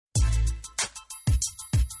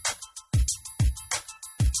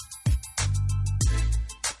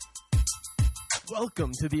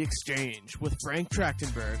Welcome to The Exchange with Frank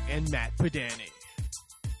Trachtenberg and Matt Padani.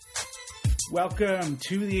 Welcome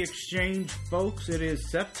to The Exchange, folks. It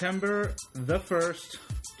is September the 1st,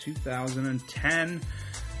 2010.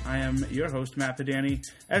 I am your host, Matt Padani,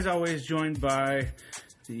 as always joined by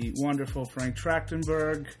the wonderful Frank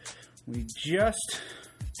Trachtenberg. We just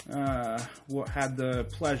had the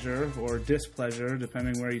pleasure or displeasure,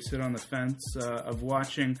 depending where you sit on the fence, of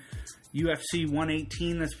watching UFC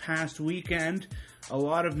 118 this past weekend. A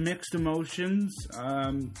lot of mixed emotions.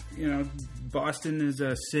 Boston is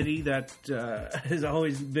a city that has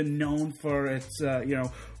always been known for its,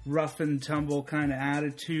 rough and tumble kind of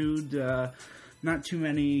attitude. Not too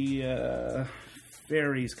many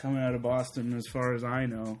fairies coming out of Boston, as far as I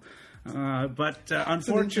know. But unfortunately, that's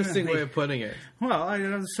an interesting way of putting it. Well,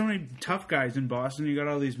 there's so many tough guys in Boston. You got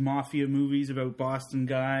all these mafia movies about Boston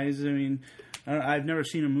guys. I mean, I've never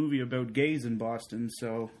seen a movie about gays in Boston,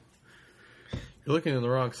 so. You're looking in the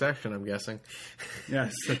wrong section, I'm guessing.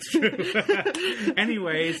 Yes, that's true.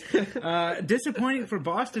 Anyways, disappointing for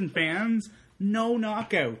Boston fans. No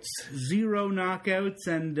knockouts. 0 knockouts.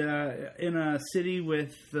 And in a city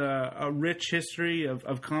with a rich history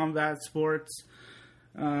of combat sports,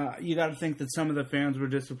 you got to think that some of the fans were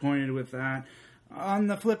disappointed with that. On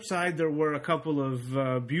the flip side, there were a couple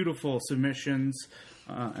of beautiful submissions.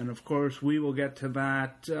 And of course, we will get to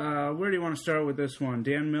that. Where do you want to start with this one?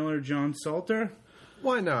 Dan Miller, John Salter?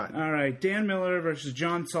 Why not? All right, Dan Miller versus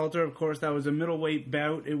John Salter. Of course, that was a middleweight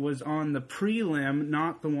bout. It was on the prelim,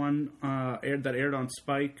 not the one that aired on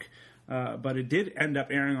Spike. But it did end up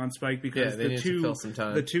airing on Spike because the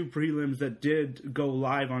two prelims that did go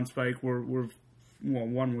live on Spike were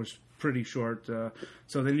one was pretty short,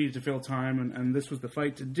 so they needed to fill time, and this was the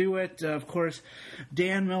fight to do it. Of course,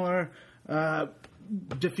 Dan Miller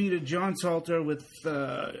defeated John Salter with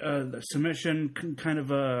the submission, kind of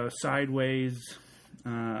a sideways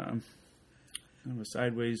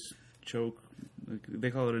choke.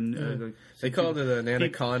 They call it they called it an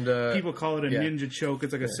anaconda. People call it a ninja choke.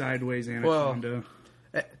 It's like a sideways anaconda.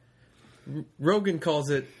 Well, Rogan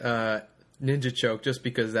calls it ninja choke just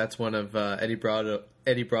because that's one of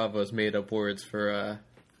Eddie Bravo's made-up words for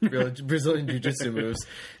Brazilian Jiu-Jitsu moves.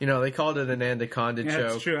 They called it an anaconda choke.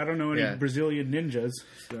 That's true. I don't know any Brazilian ninjas.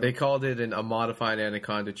 So. They called it a modified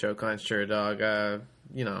anaconda choke on Sure Dog.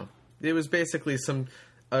 It was basically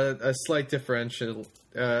a slight differential,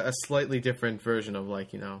 a slightly different version of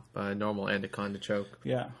a normal anaconda choke.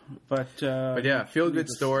 Yeah, but feel good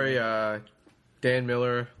story. Dan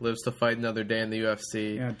Miller lives to fight another day in the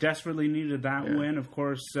UFC. Yeah, desperately needed that win. Of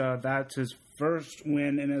course, that's his first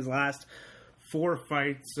win in his last 4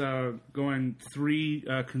 fights, going 3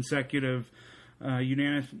 consecutive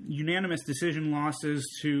unanimous decision losses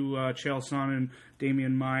to Chael Sonnen,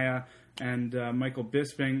 Damian Maia, and Michael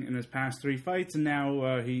Bisping in his past 3 fights. And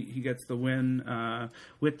now he gets the win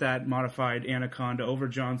with that modified anaconda over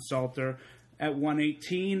John Salter at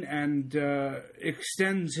 118 and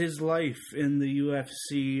extends his life in the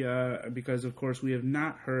UFC because, of course, we have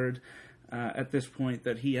not heard at this point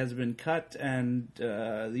that he has been cut, and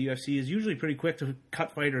the UFC is usually pretty quick to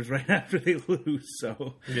cut fighters right after they lose.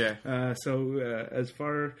 So, as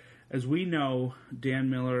far as we know,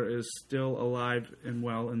 Dan Miller is still alive and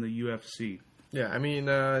well in the UFC. Yeah, I mean,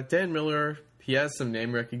 Dan Miller, he has some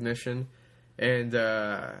name recognition, and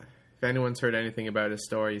if anyone's heard anything about his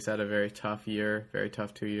story, he's had a very tough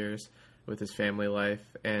 2 years with his family life,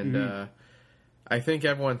 and I think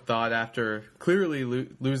everyone thought after clearly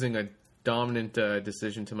losing a dominant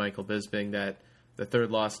decision to Michael Bisping that the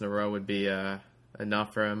 3rd loss in a row would be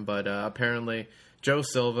enough for him, but apparently Joe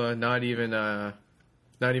Silva, not even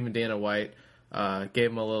Dana White,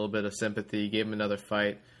 gave him a little bit of sympathy, gave him another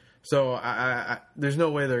fight. So there's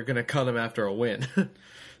no way they're going to cut him after a win.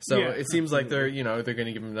 So it seems like they're going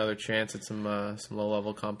to give him another chance at some low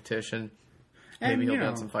level competition. Maybe he'll be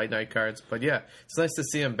on some fight night cards. But yeah, it's nice to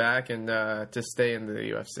see him back and to stay in the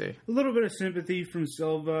UFC. A little bit of sympathy from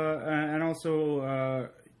Silva, and also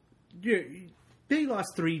they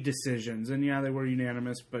lost 3 decisions, and they were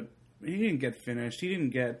unanimous, but he didn't get finished. He didn't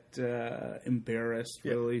get embarrassed,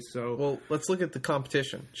 really. So, well, let's look at the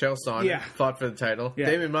competition. Chael Sonnen fought for the title. Yeah.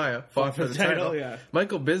 Damian Maia fought for the title. Yeah.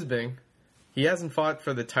 Michael Bisping, he hasn't fought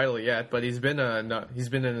for the title yet, but he's been in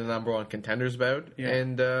the number 1 contenders bout,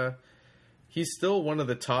 and he's still one of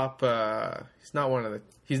the top.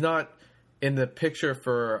 He's not in the picture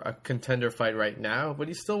for a contender fight right now, but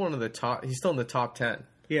he's still one of the top. He's still in the top 10.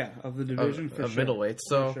 Yeah, of the division of middleweight.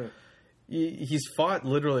 So. he's fought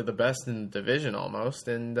literally the best in the division almost,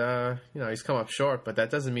 and he's come up short. But that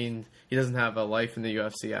doesn't mean he doesn't have a life in the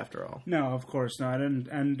UFC after all. No, of course not.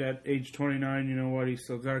 And at age 29, you know what? He's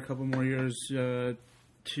still got a couple more years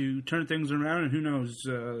to turn things around, and who knows?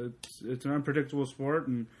 It's an unpredictable sport,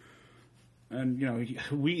 and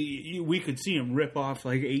we could see him rip off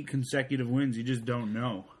like 8 consecutive wins. You just don't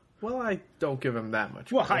know. Well, I don't give him that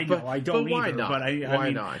much. Well, I know, I don't but why either. Not? But Why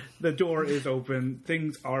mean, not? The door is open.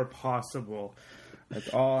 Things are possible. That's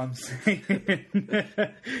all I'm saying.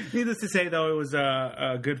 Needless to say, though, it was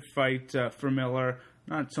a good fight for Miller.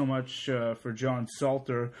 Not so much for John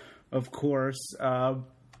Salter, of course.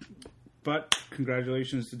 But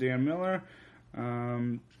congratulations to Dan Miller.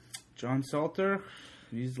 John Salter,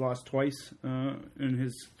 he's lost twice in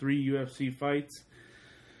his 3 UFC fights.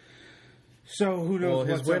 So who knows?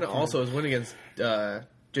 Well, his win against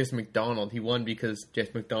Jason McDonald. He won because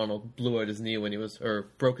Jason McDonald blew out his knee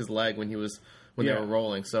broke his leg when they were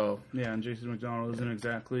rolling. So yeah, and Jason McDonald isn't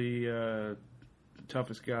exactly the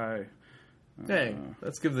toughest guy. Hey,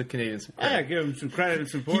 let's give the Canadians some credit. Yeah, give him some credit and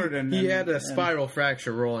support. He had a spiral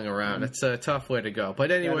fracture rolling around. It's a tough way to go.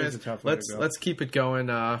 But anyways, let's keep it going.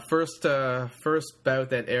 First bout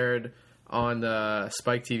that aired on the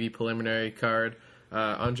Spike TV preliminary card.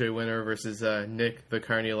 Andre Winner versus Nick the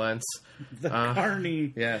Carney Lentz. The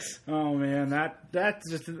Carney. Yes. Oh man,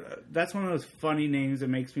 that's one of those funny names that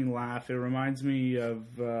makes me laugh. It reminds me of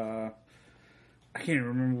I can't even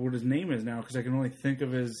remember what his name is now because I can only think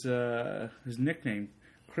of his nickname,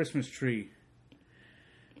 Christmas Tree.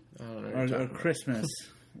 I don't know. Or Christmas,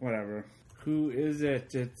 whatever. Who is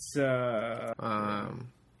it? It's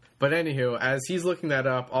But anywho, as he's looking that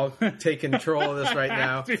up, I'll take control of this right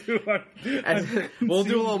now. And we'll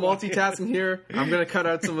do a little multitasking here. I'm going to cut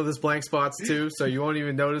out some of this blank spots too, so you won't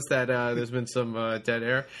even notice that there's been some dead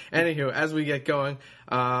air. Anywho, as we get going,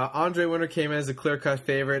 Andre Winner came in as a clear-cut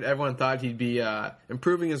favorite. Everyone thought he'd be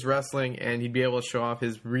improving his wrestling and he'd be able to show off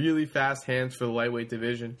his really fast hands for the lightweight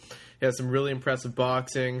division. He has some really impressive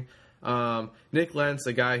boxing. Nick Lentz,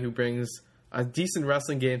 a guy who brings a decent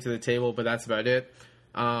wrestling game to the table, but that's about it.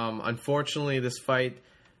 Unfortunately, this fight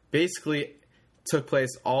basically took place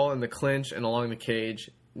all in the clinch and along the cage.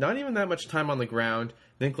 Not even that much time on the ground.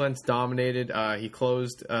 Nick Lentz dominated. He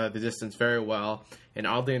closed the distance very well. And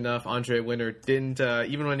oddly enough, Andre Winner didn't,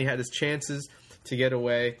 even when he had his chances to get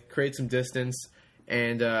away, create some distance,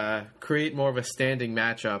 and create more of a standing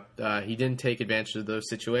matchup. He didn't take advantage of those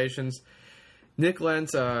situations. Nick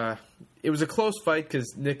Lentz, it was a close fight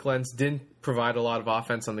because Nick Lentz didn't provide a lot of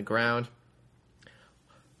offense on the ground.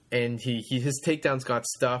 And his takedowns got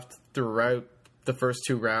stuffed throughout the first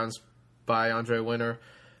 2 rounds by Andre Winner.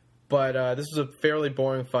 But this was a fairly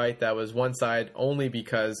boring fight that was one side only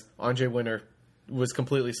because Andre Winner was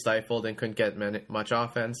completely stifled and couldn't get much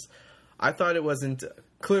offense. I thought it wasn't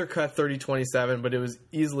clear-cut 30-27, but it was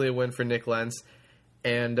easily a win for Nick Lentz.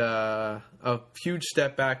 And a huge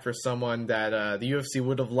step back for someone that the UFC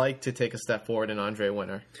would have liked to take a step forward in Andre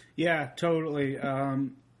Winner. Yeah, totally.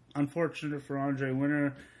 Unfortunate for Andre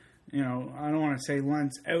Winner. You know, I don't want to say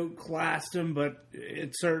Lentz outclassed him, but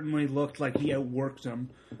it certainly looked like he outworked him.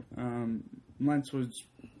 Lentz was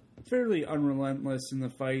fairly unrelentless in the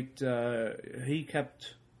fight. He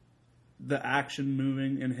kept the action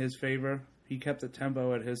moving in his favor. He kept the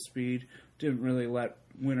tempo at his speed. Didn't really let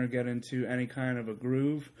Winner get into any kind of a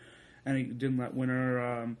groove. And he didn't let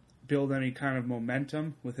Winner build any kind of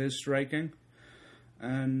momentum with his striking.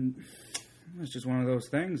 And it's just one of those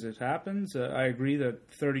things. It happens. I agree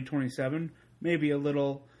that 30-27 may be a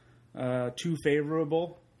little too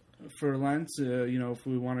favorable for Lentz. If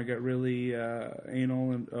we want to get really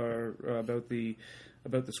anal about the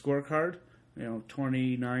scorecard,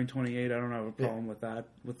 29-28. I don't have a problem with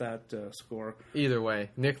that score. Either way,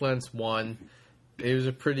 Nick Lentz won. It was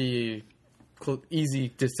a pretty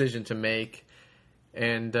easy decision to make.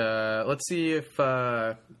 And let's see if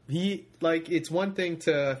it's one thing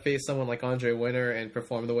to face someone like Andre Winner and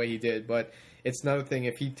perform the way he did, but it's another thing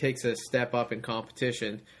if he takes a step up in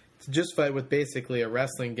competition to just fight with basically a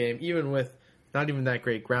wrestling game, even with not even that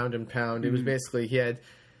great ground and pound. It was basically he had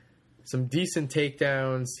some decent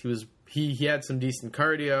takedowns. He had some decent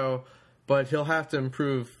cardio, but he'll have to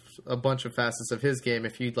improve a bunch of facets of his game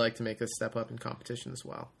if he'd like to make a step up in competition as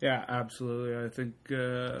well. Yeah, absolutely. I think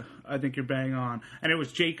you're bang on. And it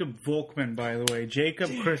was Jacob Volkman, by the way.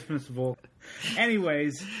 Jacob Christmas Volkman.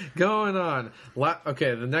 Anyways. Going on.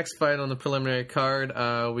 Okay, the next fight on the preliminary card,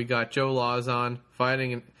 we got Joe Lauzon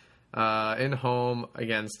fighting in home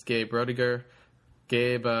against Gabe Rudiger.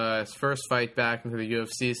 Gabe, his first fight back into the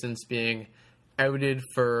UFC since being outed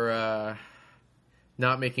for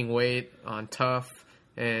not making weight on Tough.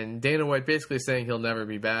 and Dana White basically saying he'll never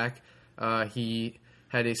be back. He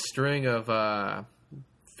had a string of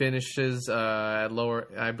finishes at lower,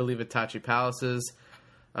 I believe, at Tachi Palaces.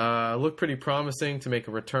 Looked pretty promising to make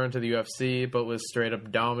a return to the UFC, but was straight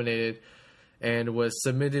up dominated and was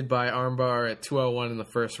submitted by armbar at 201 in the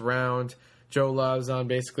first round. Joe Lauzon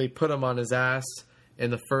basically put him on his ass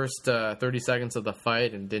in the first 30 seconds of the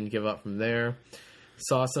fight and didn't give up from there.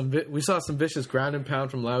 We saw some vicious ground and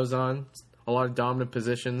pound from Lauzon, a lot of dominant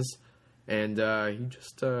positions, and he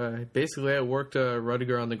just basically outworked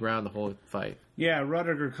Rudiger on the ground the whole fight. Yeah,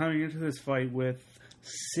 Rudiger coming into this fight with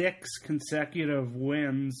 6 consecutive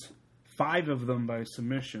wins, 5 of them by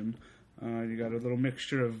submission. You got a little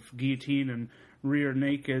mixture of guillotine and rear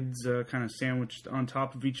nakeds kind of sandwiched on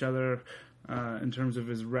top of each other in terms of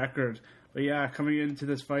his record. But yeah, coming into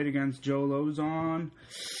this fight against Joe Lauzon,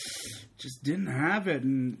 just didn't have it.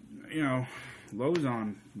 And, you know,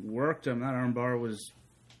 Lauzon worked him. That armbar was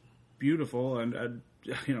beautiful. And,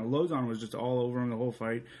 you know, Lauzon was just all over him the whole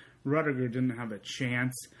fight. Rudiger didn't have a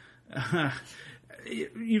chance.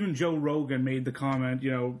 Even Joe Rogan made the comment,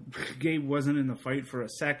 you know, Gabe wasn't in the fight for a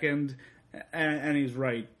second. And he's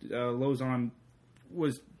right. Lauzon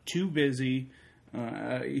was too busy.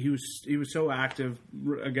 He was so active.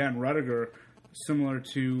 Again, Rudiger, similar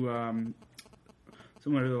to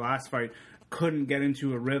the last fight, couldn't get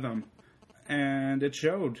into a rhythm, and it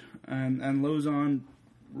showed. And Lauzon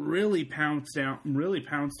really pounced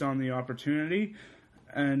on the opportunity,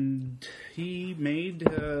 and he made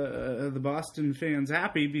the Boston fans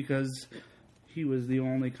happy because he was the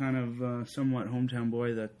only kind of somewhat hometown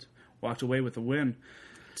boy that walked away with a win.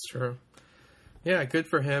 It's true. Yeah, good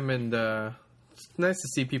for him, and it's nice to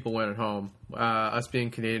see people win at home. Us being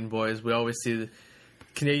Canadian boys, we always see the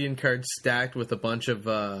Canadian cards stacked with a bunch of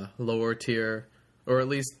lower tier, or at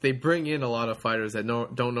least they bring in a lot of fighters that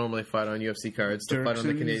don't normally fight on UFC cards to fight on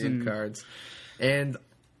the Canadian cards. And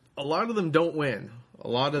a lot of them don't win. A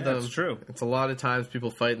lot of them. That's true. It's a lot of times people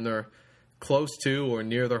fight in their close to or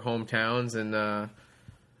near their hometowns, and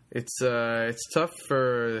it's tough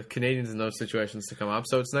for Canadians in those situations to come up.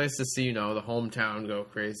 So it's nice to see, you know, the hometown go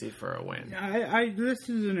crazy for a win. This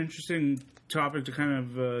is an interesting topic to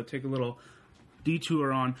kind of take a little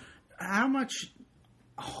detour on. How much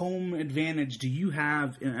home advantage do you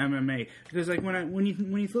have in MMA? Because like when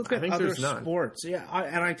you look at other sports, and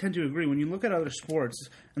I tend to agree. When you look at other sports,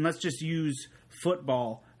 and let's just use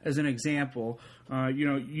football as an example,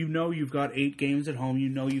 you know you've got 8 games at home. You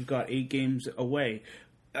know you've got 8 games away.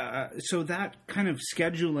 So that kind of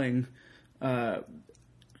scheduling,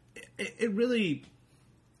 it really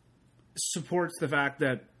supports the fact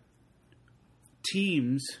that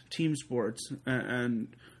team sports, and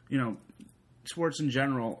you know, sports in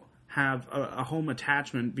general have a home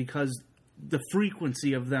attachment because the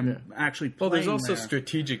frequency of them actually playing. Well, there's also there.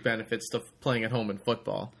 strategic benefits to playing at home in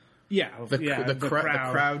football. The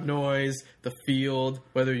crowd noise, the field,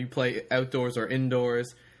 whether you play outdoors or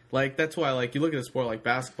indoors. Like, that's why, like, you look at a sport like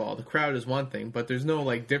basketball, the crowd is one thing, but there's no,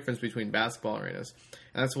 like, difference between basketball arenas.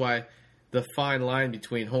 And that's why the fine line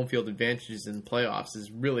between home field advantages and playoffs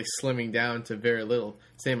is really slimming down to very little.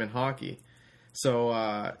 Same in hockey.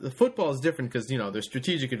 So, the football is different because, you know, there's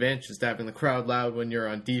strategic advantages to having the crowd loud when you're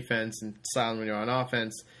on defense and silent when you're on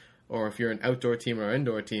offense, or if you're an outdoor team or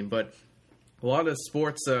indoor team. But a lot of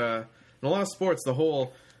sports, the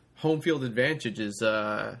whole home field advantage is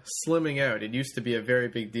slimming out. It used to be a very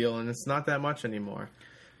big deal, and it's not that much anymore.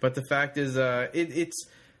 But the fact is, it's,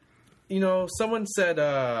 you know, someone said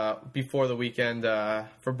before the weekend,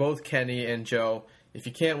 for both Kenny and Joe, if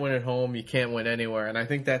you can't win at home, you can't win anywhere. And I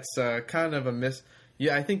think that's kind of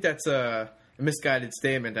I think that's a misguided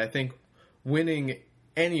statement. I think winning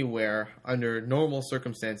anywhere under normal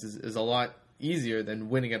circumstances is a lot easier than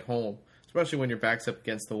winning at home, especially when your back's up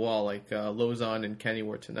against the wall like Lauzon and Kenny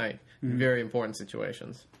were tonight. Mm-hmm. Very important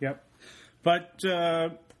situations. Yep. But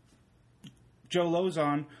Joe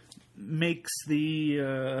Lauzon makes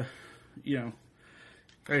the,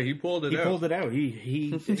 Hey, he pulled it out. He pulled it out.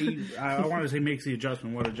 He I want to say makes the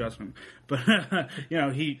adjustment. What adjustment? But,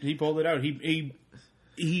 he pulled it out. He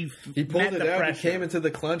pulled it out. Pressure. He came into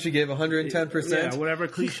the clinch. He gave 110%. Yeah, whatever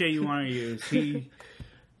cliche you want to use.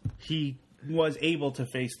 He was able to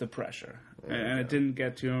face the pressure, and it didn't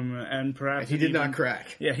get to him. And perhaps he did not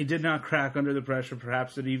crack. Yeah, he did not crack under the pressure.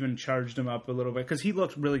 Perhaps it even charged him up a little bit because he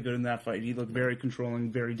looked really good in that fight. He looked very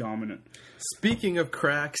controlling, very dominant. Speaking of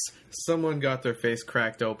cracks, someone got their face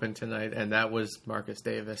cracked open tonight, and that was Marcus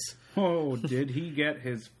Davis. Oh, did he get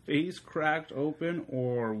his face cracked open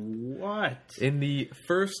or what? In the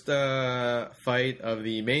first fight of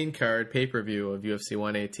the main card pay-per-view of UFC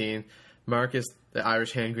 118, Marcus, the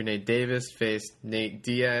Irish Hand Grenade Davis, faced Nate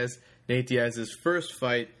Diaz. Nate Diaz's first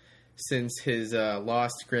fight since his loss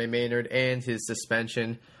to Gray Maynard and his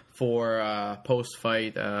suspension for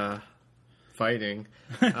post-fight fighting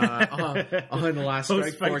on the last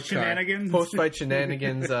Post-fight Strikeforce shenanigans? card. Post-fight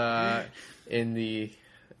shenanigans in the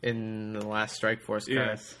last Strikeforce card.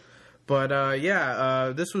 Yes. But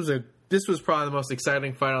this was probably the most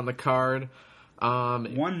exciting fight on the card.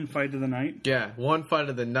 One fight of the night. Yeah, one fight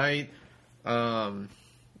of the night.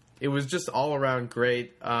 It was just all around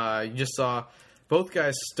great. You just saw both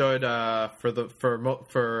guys stood for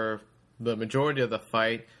the majority of the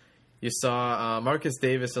fight. You saw Marcus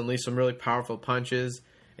Davis unleash some really powerful punches,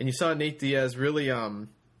 and you saw Nate Diaz really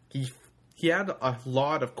he had a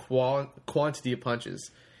lot of quantity of punches.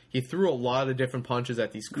 He threw a lot of different punches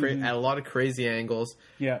at these at a lot of crazy angles.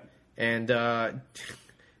 Yeah, and the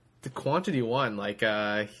quantity won. Like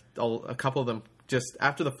a couple of them, just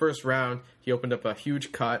after the first round, he opened up a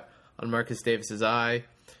huge cut on Marcus Davis's eye.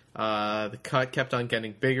 The cut kept on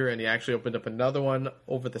getting bigger, and he actually opened up another one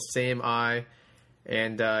over the same eye.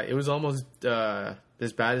 And it was almost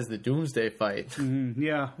as bad as the Doomsday fight. Mm-hmm.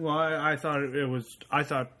 Yeah, well, I thought it was.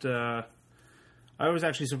 I was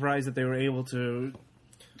actually surprised that they were able to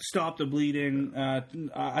stop the bleeding.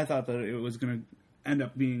 I thought that it was going to end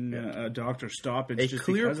up being a doctor stoppage. A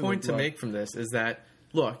clear point to make from this is that,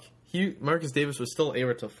 look, Marcus Davis was still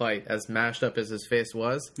able to fight, as mashed up as his face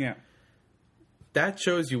was. Yeah. That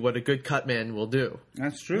shows you what a good cut man will do.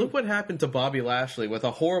 That's true. Look what happened to Bobby Lashley with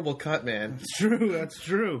a horrible cut man. That's true.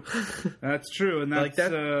 That's true. And that's,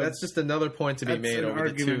 that's just another point to be made over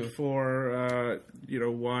the two. That's an argument for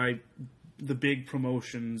why the big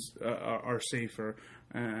promotions are safer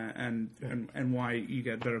and why you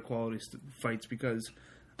get better quality fights, because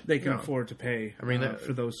they can afford to pay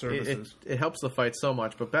for those services. It helps the fight so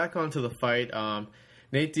much. But back onto the fight,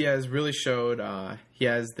 Nate Diaz really showed he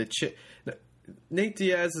has the Nate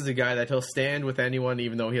Diaz is a guy that he'll stand with anyone,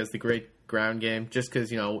 even though he has the great ground game, just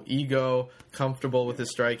because, ego, comfortable with his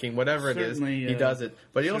striking, whatever Certainly, it is, he does it.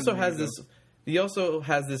 But he also has this. He also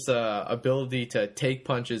has this ability to take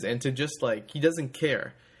punches and to just he doesn't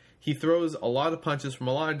care. He throws a lot of punches from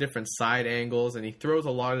a lot of different side angles, and he throws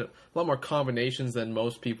a lot more combinations than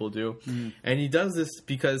most people do. Mm. And he does this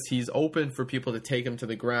because he's open for people to take him to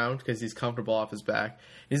the ground because he's comfortable off his back.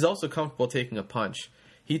 He's also comfortable taking a punch.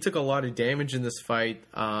 He took a lot of damage in this fight.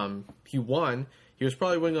 He won. He was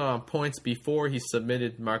probably winning on points before he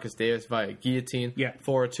submitted Marcus Davis via guillotine. Yeah.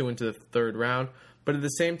 4-2 into the third round. But at the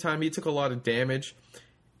same time, he took a lot of damage.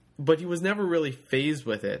 But he was never really phased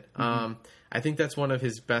with it. Mm-hmm. I think that's one of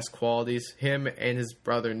his best qualities. Him and his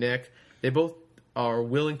brother Nick, they both are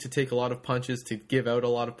willing to take a lot of punches, to give out a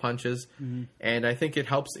lot of punches. Mm-hmm. And I think it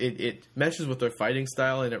helps. It meshes with their fighting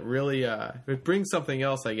style, and it really it brings something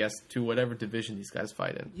else, I guess, to whatever division these guys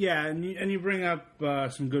fight in. Yeah, and you bring up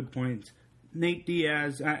some good points. Nate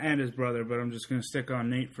Diaz and his brother, but I'm just going to stick on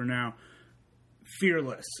Nate for now.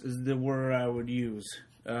 Fearless is the word I would use.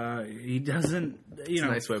 He doesn't,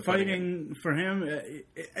 nice way of fighting for him,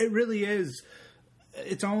 it really is.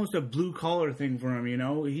 It's almost a blue-collar thing for him,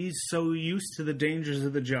 He's so used to the dangers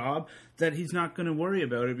of the job that he's not going to worry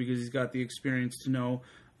about it because he's got the experience to know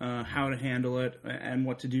how to handle it and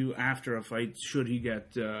what to do after a fight should he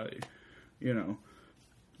get,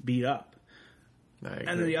 beat up.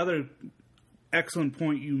 And the other excellent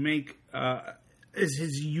point you make is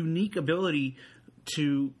his unique ability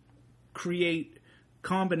to create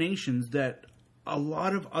combinations that a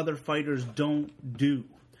lot of other fighters don't do.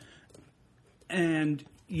 And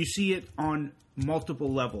you see it on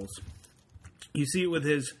multiple levels. You see it with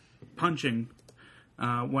his punching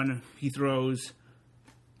when he throws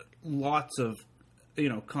lots of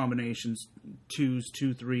combinations, 2s,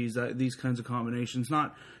 2 3s, these kinds of combinations.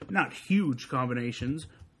 Not huge combinations,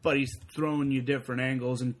 but he's throwing you different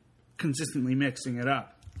angles and consistently mixing it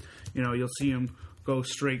up. You'll see him go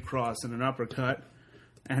straight cross in an uppercut,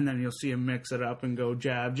 and then you'll see him mix it up and go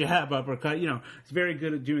jab, jab, uppercut. He's very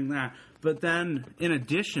good at doing that. But then, in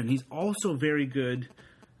addition, he's also very good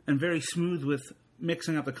and very smooth with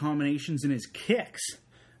mixing up the combinations in his kicks.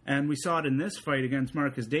 And we saw it in this fight against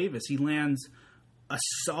Marcus Davis. He lands a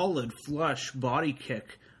solid flush body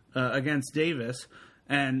kick against Davis,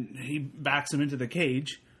 and he backs him into the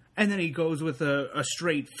cage. And then he goes with a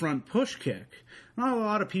straight front push kick. Not a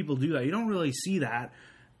lot of people do that. You don't really see that.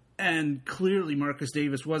 And clearly Marcus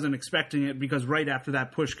Davis wasn't expecting it because right after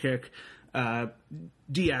that push kick,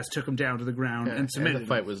 Diaz took him down to the ground and submitted him. And the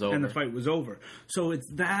fight was over. And the fight was over. So it's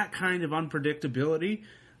that kind of unpredictability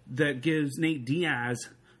that gives Nate Diaz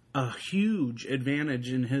a huge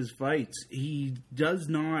advantage in his fights. He does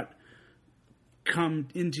not come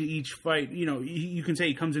into each fight. You can say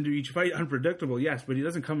he comes into each fight unpredictable, yes, but he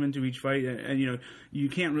doesn't come into each fight, and you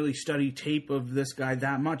can't really study tape of this guy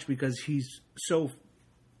that much because he's so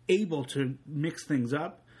able to mix things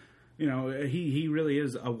up. He really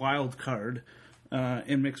is a wild card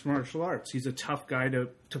in mixed martial arts. He's a tough guy to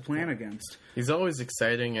plan against. He's always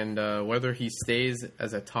exciting, and whether he stays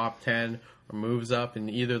as a top 10 or moves up in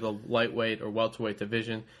either the lightweight or welterweight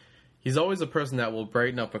division, he's always a person that will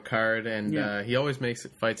brighten up a card, and he always makes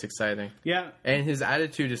fights exciting. Yeah. And his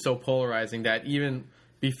attitude is so polarizing that even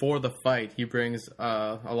before the fight, he brings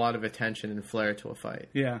a lot of attention and flair to a fight.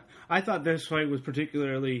 Yeah. I thought this fight was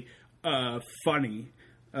particularly funny.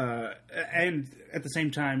 And at the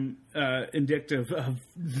same time, indicative of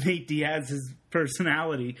Nate Diaz's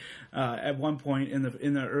personality. At one point in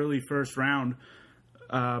the early first round,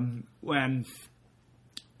 when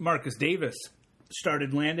Marcus Davis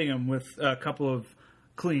started landing him with a couple of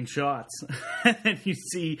clean shots, and you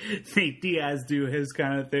see Nate Diaz do his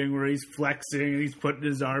kind of thing where he's flexing and he's putting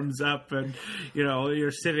his arms up, and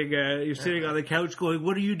you're sitting on the couch going,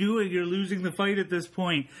 "What are you doing? You're losing the fight at this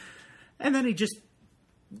point." And then he just,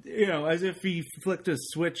 as if he flicked a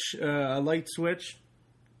switch, a light switch,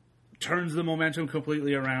 turns the momentum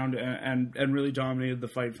completely around and really dominated the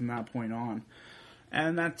fight from that point on.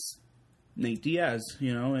 And that's Nate Diaz,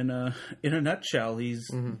 in a nutshell. He's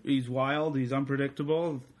wild, he's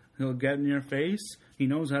unpredictable, he'll get in your face, he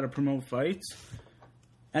knows how to promote fights,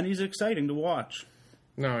 and he's exciting to watch.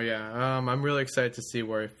 No, yeah. I'm really excited to see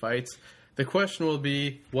where he fights. The question will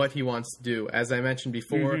be what he wants to do. As I mentioned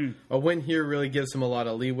before, a win here really gives him a lot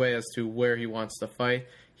of leeway as to where he wants to fight.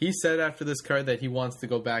 He said after this card that he wants to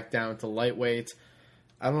go back down to lightweight.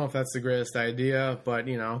 I don't know if that's the greatest idea, but,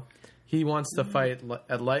 he wants to fight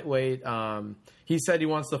at lightweight. He said he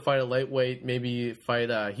wants to fight at lightweight, maybe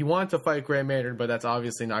fight... he wanted to fight Gray Maynard, but that's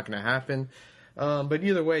obviously not going to happen. But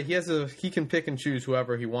either way, he can pick and choose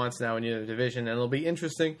whoever he wants now in either division, and it'll be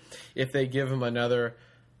interesting if they give him another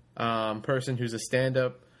person who's a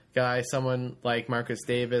stand-up guy, someone like Marcus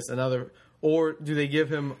Davis, or do they give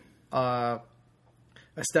him a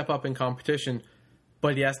step up in competition,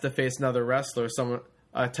 but he has to face another wrestler,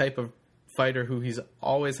 a type of fighter who he's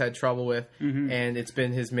always had trouble with, and it's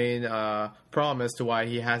been his main problem as to why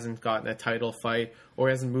he hasn't gotten a title fight or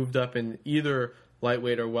hasn't moved up in either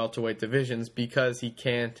lightweight or welterweight divisions because he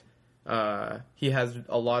can't. He has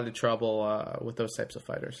a lot of trouble with those types of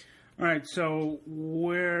fighters. All right, so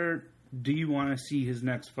where do you want to see his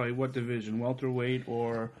next fight? What division, welterweight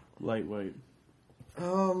or lightweight?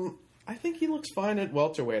 I think he looks fine at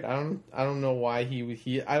welterweight. I don't know why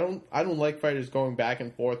I don't like fighters going back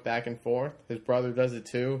and forth. His brother does it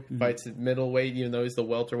too. He fights at middleweight, even though he's the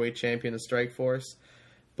welterweight champion of Strikeforce.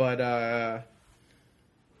 But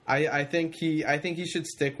I think he should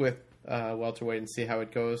stick with welterweight and see how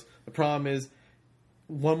it goes. The problem is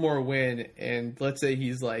one more win, and let's say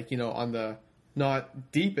he's on the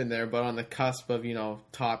not deep in there, but on the cusp of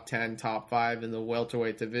top 10, top 5 in the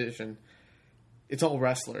welterweight division. It's all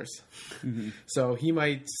wrestlers. So he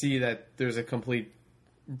might see that there's a complete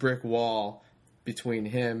brick wall between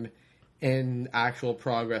him and actual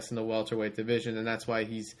progress in the welterweight division, and that's why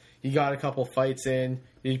he got a couple fights in.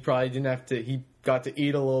 He probably didn't have to. He got to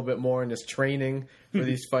eat a little bit more in his training for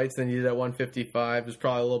these fights than he did at 155. It was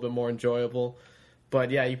probably a little bit more enjoyable.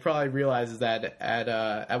 But yeah, he probably realizes that at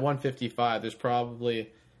 155, there's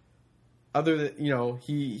probably other than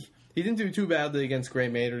he didn't do too badly against Gray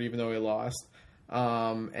Maynard, even though he lost.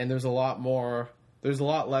 And there's a lot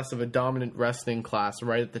less of a dominant wrestling class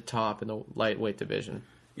right at the top in the lightweight division.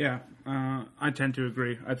 Yeah, I tend to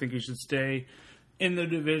agree. I think he should stay in the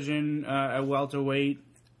division at welterweight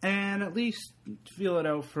and at least feel it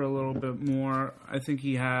out for a little bit more. I think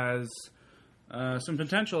he has some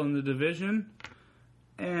potential in the division.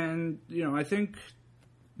 And, I think,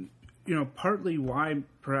 partly why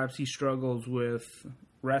perhaps he struggles with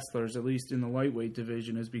wrestlers, at least in the lightweight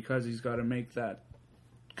division, is because he's got to make that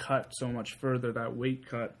cut so much further, that weight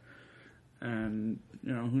cut. And,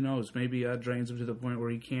 who knows, maybe that drains him to the point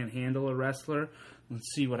where he can't handle a wrestler.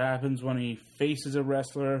 Let's see what happens when he faces a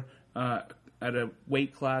wrestler at a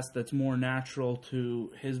weight class that's more natural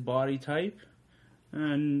to his body type.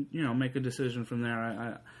 And, make a decision from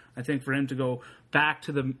there. I think for him to go back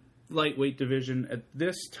to the lightweight division at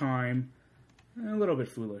this time, a little bit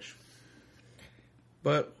foolish.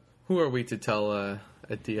 But who are we to tell a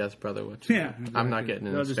Diaz brother what to do? Exactly. I'm not getting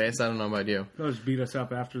in his face. I don't know about you. They'll just beat us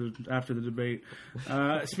up after the debate.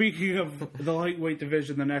 Speaking of the lightweight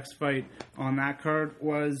division, the next fight on that card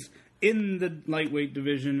was in the lightweight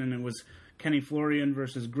division, and it was Kenny Florian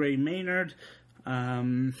versus Gray Maynard.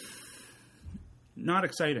 Not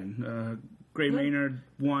exciting. Gray Maynard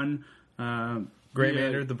won. Gray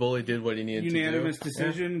Maynard, the bully, did what he needed to do. Unanimous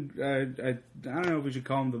decision. I don't know if we should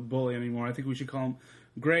call him the bully anymore. I think we should call him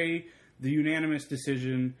Gray, the unanimous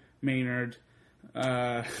decision Maynard.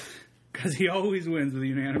 Because he always wins with a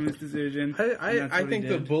unanimous decision. I think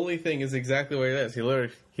the bully thing is exactly what it is.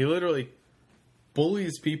 He literally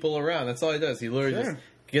bullies people around. That's all he does. He literally just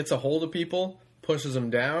gets a hold of people, pushes them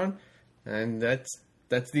down, and that's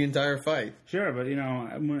the entire fight. Sure, but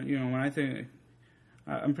when I think,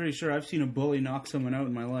 I'm pretty sure I've seen a bully knock someone out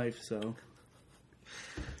in my life. So,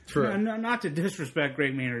 true. Not to disrespect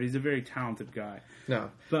Gray Maynard, he's a very talented guy.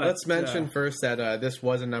 No, but let's mention first that this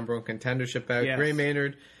was a number one contendership bout. Yes. Gray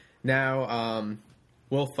Maynard now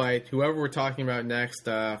will fight whoever we're talking about next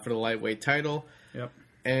for the lightweight title. Yep.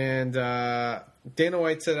 And Dana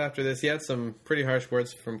White said after this, he had some pretty harsh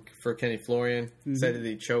words for Kenny Florian. Mm-hmm. Said that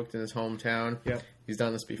he choked in his hometown. Yep. He's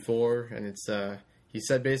done this before, and it's he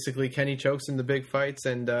said basically Kenny chokes in the big fights,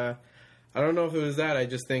 and I don't know if it was that. I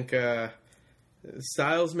just think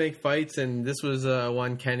styles make fights, and this was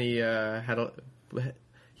one Kenny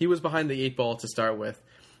he was behind the 8 ball to start with.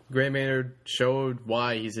 Gray Maynard showed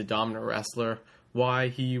why he's a dominant wrestler, why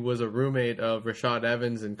he was a roommate of Rashad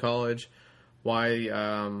Evans in college, why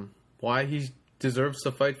he deserves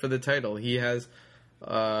to fight for the title. He has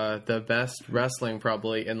the best wrestling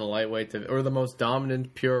probably in the lightweight or the most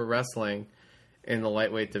dominant pure wrestling in the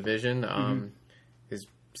lightweight division. His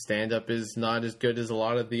stand-up is not as good as a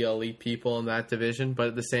lot of the elite people in that division, but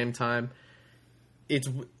at the same time, it's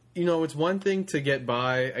one thing to get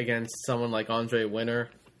by against someone like Andre Winner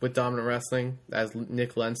with dominant wrestling, as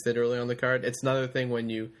Nick Lentz did early on the card. It's another thing when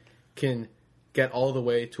you can get all the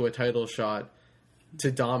way to a title shot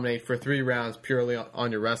to dominate for 3 rounds purely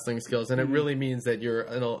on your wrestling skills, and it really means that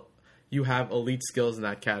you have elite skills in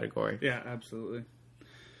that category. Yeah, absolutely.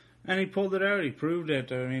 And he pulled it out. He proved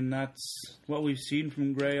it. I mean, that's what we've seen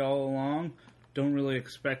from Gray all along. Don't really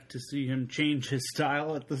expect to see him change his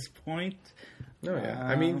style at this point. Oh, yeah.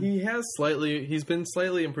 I mean, he's been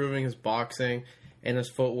slightly improving his boxing and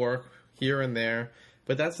his footwork here and there,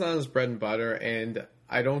 but that's not his bread and butter, and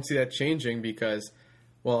I don't see that changing because,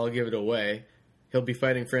 well, I'll give it away. He'll be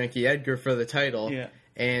fighting Frankie Edgar for the title,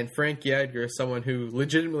 and Frankie Edgar is someone who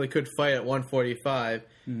legitimately could fight at 145,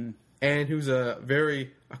 and who's a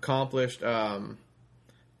very accomplished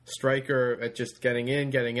striker at just getting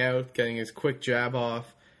in, getting out, getting his quick jab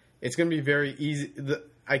off. It's going to be very easy.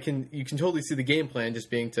 You can totally see the game plan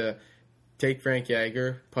just being to take Frankie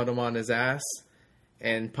Edgar, put him on his ass,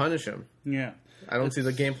 and punish him. Yeah. I don't see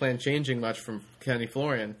the game plan changing much from Kenny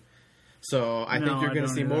Florian. So I think you're going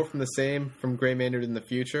to see more from the same from Gray Maynard in the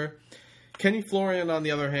future. Kenny Florian, on the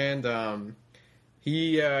other hand,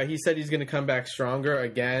 he said he's going to come back stronger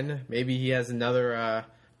again. Maybe he has another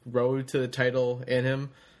road to the title in him,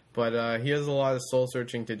 but he has a lot of soul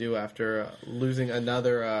searching to do after losing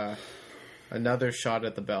another shot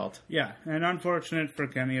at the belt. Yeah, and unfortunate for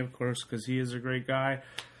Kenny, of course, because he is a great guy.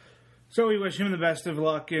 So we wish him the best of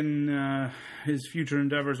luck in his future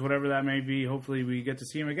endeavors, whatever that may be. Hopefully we get to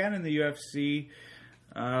see him again in the UFC.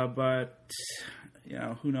 But,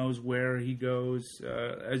 who knows where he goes.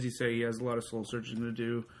 As you say, he has a lot of soul searching to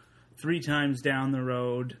do. 3 times down the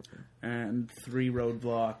road and 3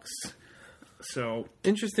 roadblocks. So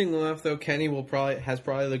interestingly enough, though, Kenny has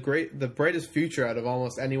probably the brightest future out of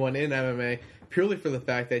almost anyone in MMA, purely for the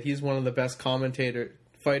fact that he's one of the best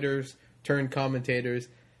fighters turned commentators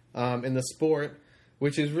in the sport,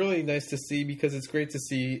 which is really nice to see because it's great to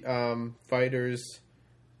see fighters,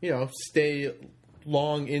 stay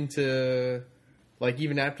long into,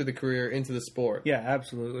 even after the career, into the sport. Yeah,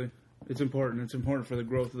 absolutely. It's important. It's important for the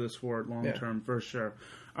growth of the sport long term, for sure.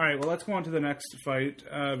 All right, well, let's go on to the next fight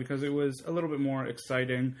because it was a little bit more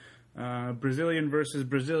exciting. Brazilian versus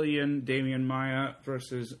Brazilian, Damian Maia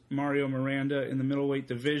versus Mario Miranda in the middleweight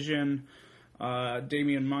division.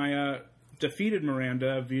 Damian Maia defeated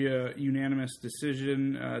Miranda via unanimous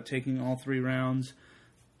decision, taking all 3 rounds,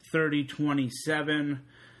 30-27.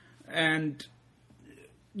 And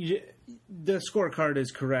the scorecard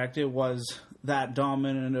is correct. It was that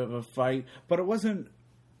dominant of a fight, but it wasn't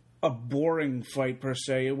a boring fight per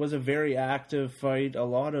se. It was a very active fight, a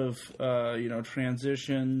lot of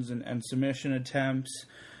transitions and submission attempts.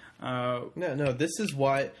 This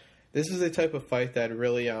is a type of fight that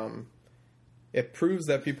really it proves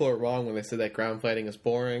that people are wrong when they say that ground fighting is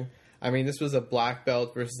boring. I mean, this was a black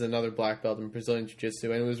belt versus another black belt in Brazilian Jiu-Jitsu,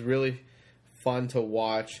 and it was really fun to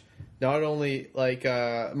watch. Not only,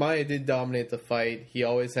 Maia did dominate the fight. He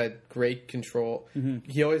always had great control. Mm-hmm.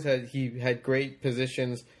 He had great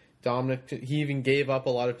positions dominant. He even gave up a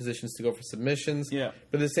lot of positions to go for submissions. Yeah.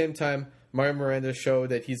 But at the same time, Mario Miranda showed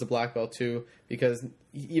that he's a black belt too, because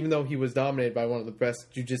even though he was dominated by one of the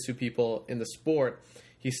best jiu-jitsu people in the sport,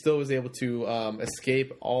 he still was able to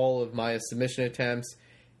escape all of Maia's submission attempts.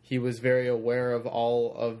 He was very aware of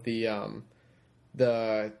all of the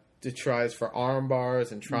tries for arm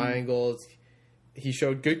bars and triangles. He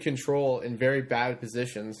showed good control in very bad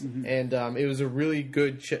positions, and it was a really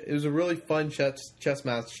good. It was a really fun chess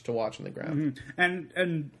match to watch on the ground.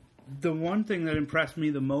 And the one thing that impressed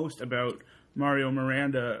me the most about Mario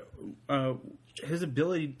Miranda, his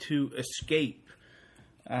ability to escape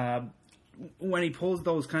when he pulls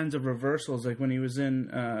those kinds of reversals, like when he was in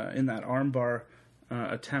that armbar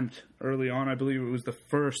attempt early on. I believe it was the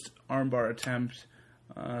first armbar attempt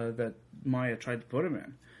that Maia tried to put him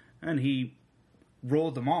in, and he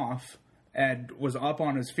rolled them off and was up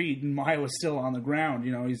on his feet, and Maia was still on the ground.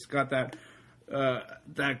 You know, he's got that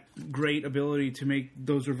great ability to make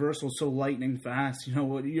those reversals so lightning fast. You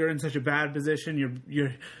know, you're in such a bad position,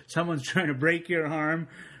 you're someone's trying to break your arm,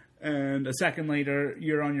 and a second later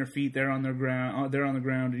you're on your feet, they're on the ground,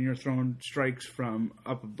 and you're throwing strikes from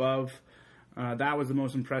up above. That was the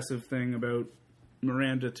most impressive thing about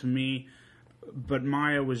Miranda to me. But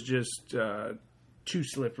Maia was just too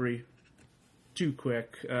slippery, too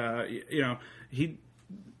quick.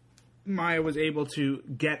 Maia was able to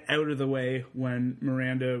get out of the way when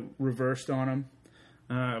Miranda reversed on him.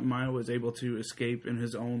 Maia was able to escape in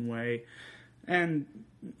his own way, and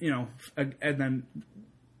then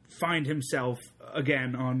find himself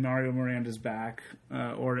again on Mario Miranda's back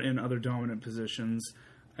or in other dominant positions,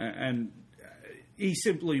 and he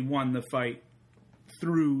simply won the fight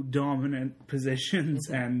through dominant positions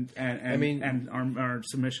and our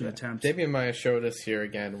submission attempts. Damian Maia showed us here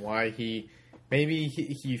again why he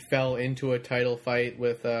fell into a title fight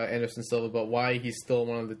with Anderson Silva, but why he's still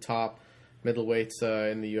one of the top middleweights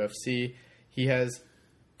in the UFC. He has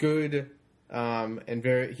good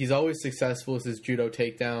he's always successful with his judo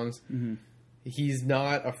takedowns. Mm-hmm. He's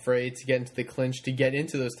not afraid to get into the clinch, to get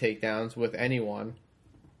into those takedowns with anyone.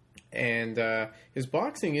 And his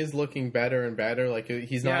boxing is looking better and better. Like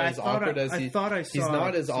he's not as awkward as he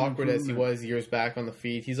was years back on the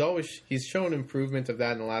feet. He's shown improvement of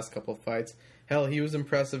that in the last couple of fights. Hell, he was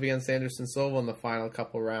impressive against Anderson Silva in the final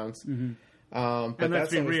couple rounds. Mm-hmm. But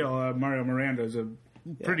let's be real, Mario Miranda is a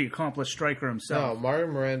pretty accomplished striker himself. No, Mario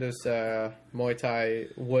Miranda's Muay Thai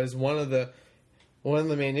was one of the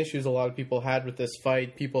main issues a lot of people had with this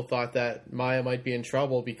fight. People thought that Maia might be in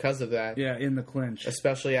trouble because of that. Yeah, in the clinch.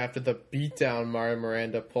 Especially after the beatdown Mario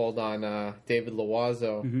Miranda pulled on David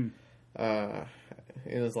Loiseau in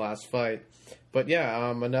his last fight. But yeah,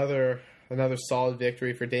 another solid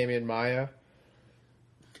victory for Damian Maia.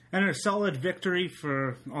 And a solid victory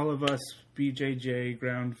for all of us BJJ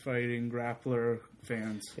ground fighting grappler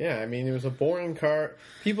fans. Yeah, I mean, it was a boring card.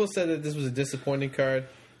 People said that this was a disappointing card.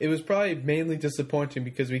 It was probably mainly disappointing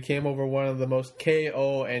because we came over one of the most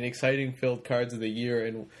KO and exciting filled cards of the year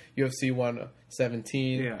in UFC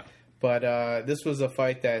 117. Yeah. But this was a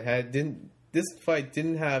fight that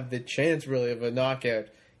didn't have the chance really of a knockout.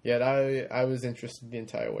 Yet I was interested the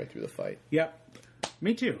entire way through the fight. Yep,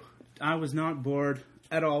 me too. I was not bored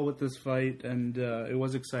at all with this fight, and it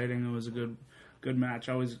was exciting. It was a good match.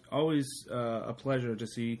 Always a pleasure to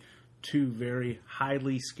see two very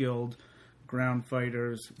highly skilled ground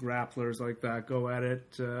fighters, grapplers like that go at it,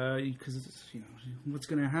 because what's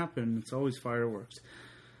going to happen? It's always fireworks.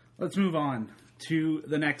 Let's move on to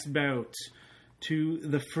the next bout, to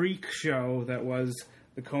the freak show that was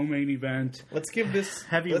the co-main event. Let's give this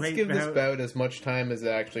bout as much time as it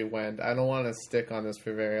actually went. I don't want to stick on this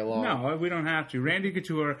for very long. No, we don't have to. Randy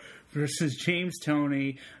Couture versus James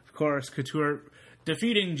Toney. Of course, Couture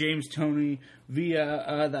defeating James Toney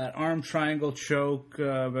via that arm triangle choke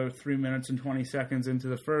about 3 minutes and 20 seconds into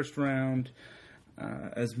the first round.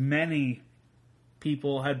 As many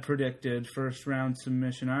people had predicted, first round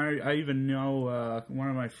submission. I even know one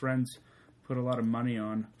of my friends put a lot of money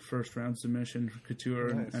on first round submission for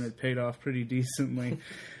Couture, nice. And it paid off pretty decently.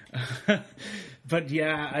 But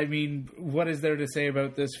yeah, I mean, what is there to say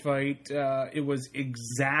about this fight? It was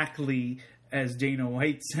exactly as Dana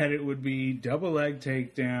White said it would be. Double leg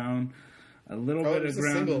takedown, a little bit of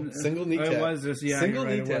ground. Single knee tap. It was a single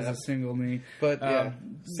knee. It was a single knee. But yeah,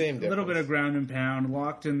 same difference. A little bit of ground and pound.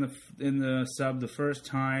 Locked in the sub the first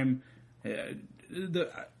time.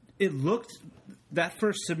 It looked, that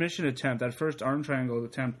first submission attempt, that first arm triangle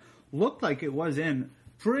attempt, looked like it was in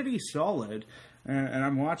pretty solid. And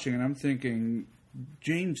I'm watching and I'm thinking,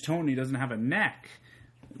 James Toney doesn't have a neck.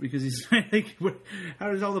 because he's like,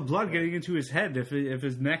 how is all the blood getting into his head if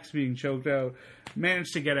his neck's being choked out?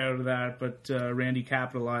 Managed to get out of that, but Randy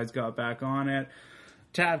capitalized, got back on it,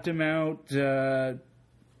 tapped him out. The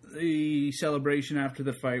celebration after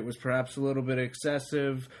the fight was perhaps a little bit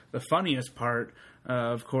excessive. The funniest part,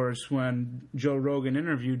 of course, when Joe Rogan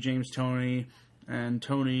interviewed James Toney, and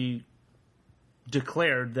Toney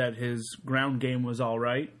declared that his ground game was all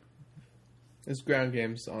right. His ground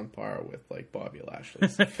game's on par with like Bobby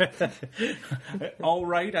Lashley's. All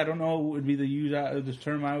right, I don't know what would be the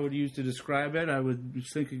term I would use to describe it. I would be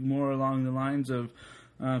thinking more along the lines of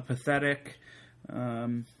pathetic,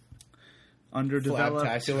 underdeveloped,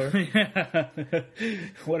 Flabtacular.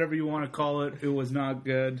 whatever you want to call it. It was not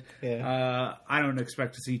good. Yeah. I don't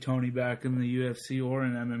expect to see Tony back in the UFC or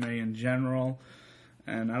in MMA in general.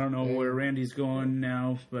 And I don't know where Randy's going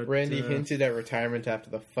now. But Randy hinted at retirement after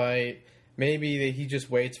the fight. Maybe he just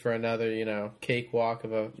waits for another, cakewalk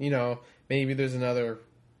of maybe there's another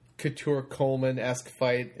Couture Coleman-esque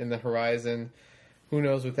fight in the horizon. Who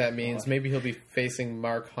knows what that means? Maybe he'll be facing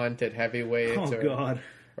Mark Hunt at heavyweight. God.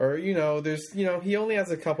 Or, there's, he only has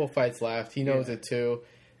a couple fights left. He knows it too.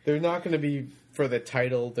 They're not going to be for the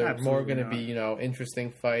title. They're more going to be,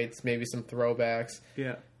 interesting fights, maybe some throwbacks.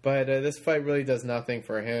 Yeah. But this fight really does nothing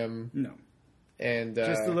for him. No. And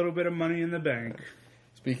just a little bit of money in the bank.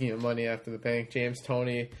 Speaking of money after the bank, James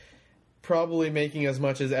Toney probably making as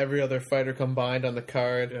much as every other fighter combined on the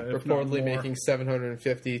card. Reportedly making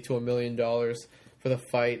 $750,000 to $1 million for the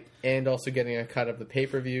fight, and also getting a cut of the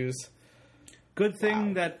pay-per-views. Good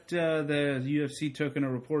thing that the UFC took in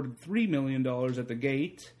a reported $3 million at the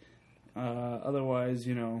gate. Otherwise,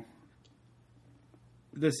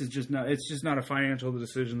 this is it's just not a financial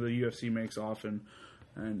decision the UFC makes often.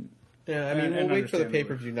 And we'll wait for the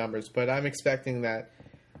pay-per-view numbers, but I'm expecting that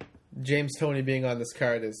James Toney being on this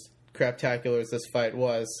card, as craptacular as this fight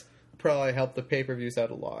was, probably helped the pay-per-views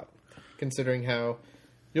out a lot, considering how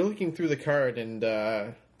you're looking through the card and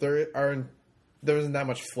there isn't that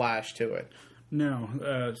much flash to it. No,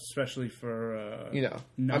 especially for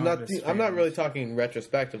I'm not really talking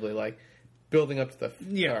retrospectively, like building up to the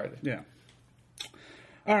card. Yeah.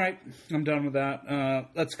 All right, I'm done with that.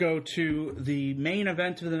 Let's go to the main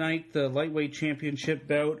event of the night, the lightweight championship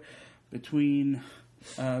bout between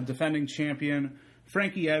defending champion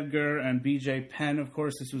Frankie Edgar and BJ Penn. Of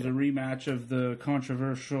course, this was a rematch of the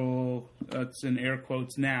controversial, it's in air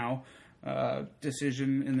quotes now,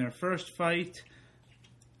 decision in their first fight.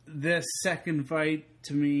 This second fight,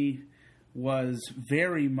 to me, was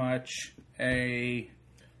very much a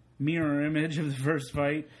mirror image of the first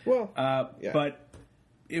fight. Well, but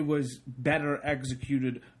it was better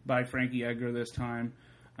executed by Frankie Edgar this time.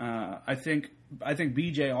 I think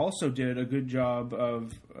BJ also did a good job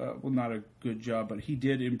of, not a good job, but he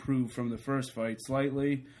did improve from the first fight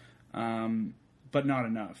slightly, but not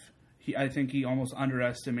enough. I think he almost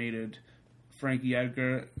underestimated Frankie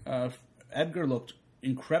Edgar. Edgar looked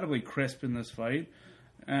incredibly crisp in this fight,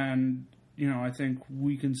 and I think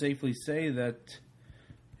we can safely say that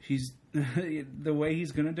he's the way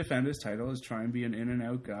he's going to defend his title is try and be an in and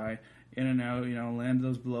out guy, in and out, land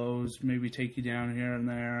those blows, maybe take you down here and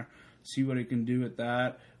there, see what he can do at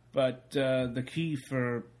that. But the key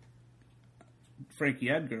for Frankie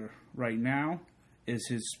Edgar right now is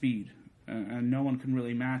his speed, and no one can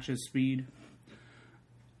really match his speed.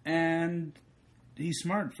 And he's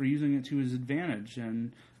smart for using it to his advantage.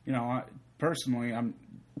 And personally,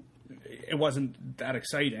 it wasn't that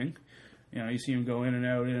exciting. You see him go in and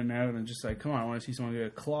out, and just like, come on, I want to see someone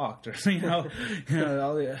get clocked, or you're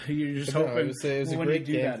just hoping. It was a great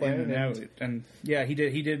game plan, in and out, and yeah, he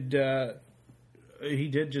did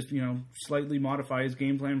just slightly modify his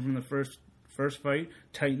game plan from the first fight,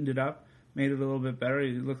 tightened it up, made it a little bit better.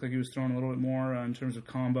 He looked like he was throwing a little bit more in terms of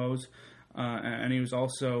combos, and he was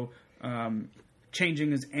also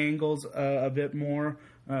changing his angles a bit more,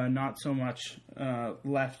 not so much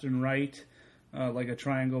left and right. Like a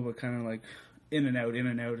triangle, but kind of like in and out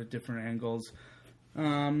at different angles.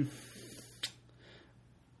 Good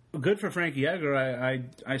for Frankie Edgar.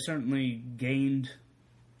 I certainly gained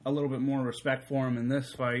a little bit more respect for him in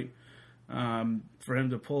this fight. For him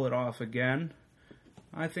to pull it off again,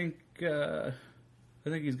 I think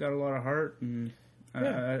he's got a lot of heart, and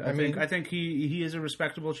I think he is a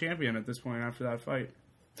respectable champion at this point after that fight.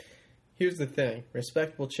 Here's the thing,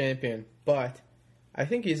 respectable champion, but I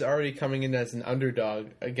think he's already coming in as an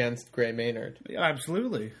underdog against Gray Maynard.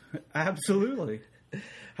 Absolutely. How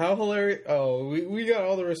hilarious. Oh, we got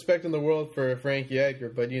all the respect in the world for Frankie Edgar,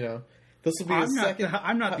 but, this will be his second...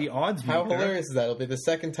 I'm not the odds maker. How hilarious is that? It'll be the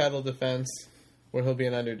second title defense where he'll be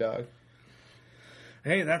an underdog.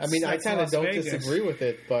 Hey, that's. I mean, I that's kind of Las don't Vegas. disagree with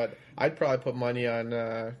it, but I'd probably put money on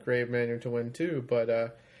Grave Maynard to win too. But I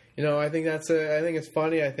think I think it's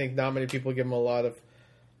funny. I think not many people give him a lot of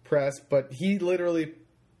press, but he literally,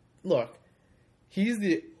 look, he's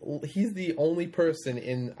the only person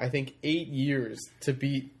in I think 8 years to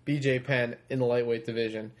beat BJ Penn in the lightweight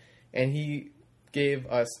division, and he gave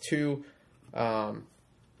us two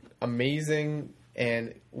amazing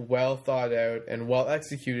and well thought out and well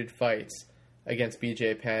executed fights against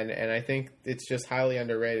BJ Penn, and I think it's just highly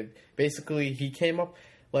underrated. Basically, he came up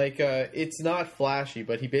it's not flashy,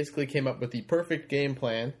 but he basically came up with the perfect game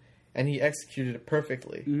plan and he executed it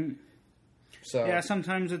perfectly. Mm-hmm. So yeah,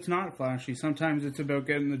 sometimes it's not flashy. Sometimes it's about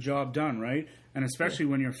getting the job done, right? And especially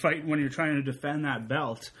when you're trying to defend that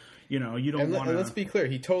belt, you don't want to. And let's be clear,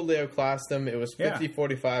 he totally outclassed them. It was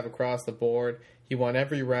 50-45 across the board. He won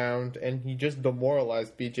every round, and he just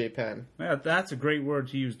demoralized BJ Penn. Yeah, that's a great word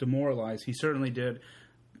to use, demoralize. He certainly did.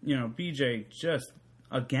 BJ just,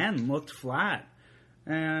 again, looked flat.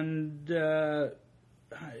 And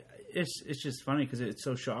it's just funny because it's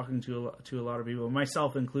so shocking to a lot of people,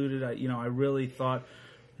 myself included. I really thought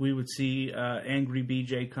we would see angry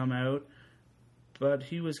BJ come out, but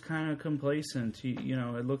he was kind of complacent.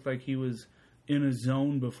 It looked like he was in a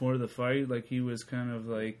zone before the fight, like he was kind of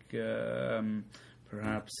like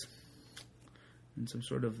perhaps in some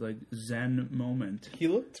sort of like Zen moment. He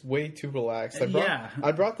looked way too relaxed.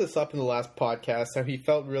 I brought this up in the last podcast, how he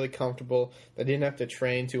felt really comfortable, that he didn't have to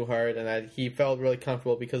train too hard, and that he felt really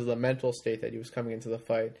comfortable because of the mental state that he was coming into the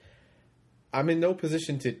fight. I'm in no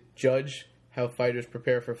position to judge how fighters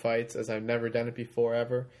prepare for fights, as I've never done it before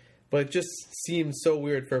ever, but it just seems so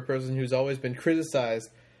weird for a person who's always been criticized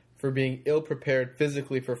for being ill-prepared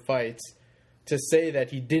physically for fights to say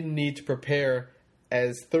that he didn't need to prepare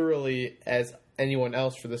as thoroughly as anyone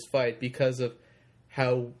else for this fight because of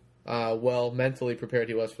how well mentally prepared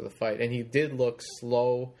he was for the fight. And he did look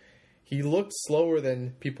slow. He looked slower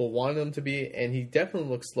than people wanted him to be, and he definitely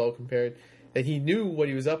looked slow compared that he knew what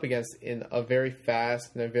he was up against in a very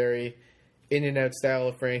fast and a very in-and-out style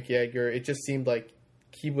of Frankie Edgar. It just seemed like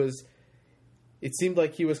he was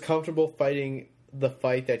comfortable fighting the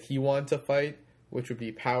fight that he wanted to fight, which would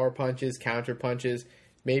be power punches, counter punches,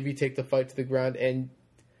 maybe take the fight to the ground. And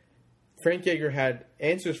Frank Edgar had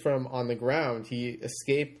answers from him on the ground. He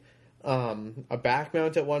escaped a back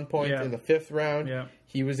mount at one point in the 5th round. Yeah.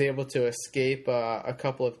 He was able to escape a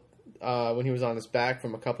couple of, when he was on his back,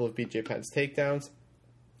 from a couple of BJ Penn's takedowns.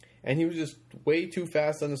 And he was just way too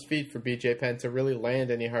fast on his feet for BJ Penn to really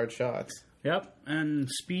land any hard shots. Yep, and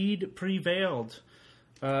speed prevailed.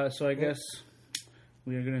 So I guess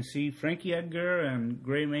we are going to see Frankie Edgar and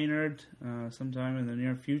Gray Maynard sometime in the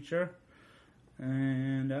near future.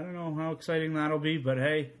 And I don't know how exciting that'll be, but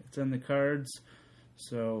hey, it's in the cards.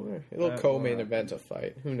 So a little co-main event of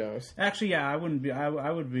fight. Who knows? Actually, yeah, I wouldn't be. I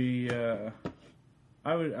would be.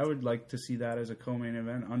 I would like to see that as a co-main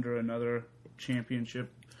event under another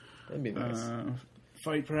championship. That'd be nice.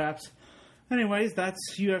 Fight, perhaps. Anyways, that's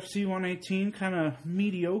UFC 118. Kind of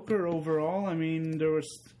mediocre overall. I mean, there was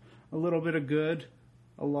a little bit of good,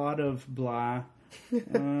 a lot of blah.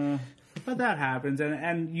 But that happens,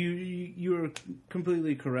 and you were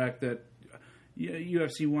completely correct that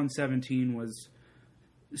UFC 117 was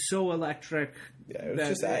so electric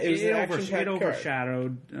that it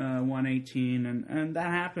overshadowed 118, and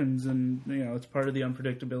that happens, and it's part of the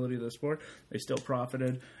unpredictability of the sport. They still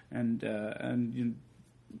profited, and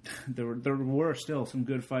there were still some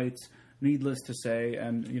good fights, needless to say,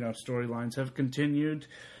 and storylines have continued,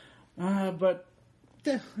 but.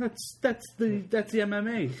 That's the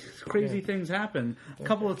MMA. Crazy things happen. A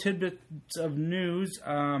couple of tidbits of news.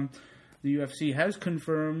 The UFC has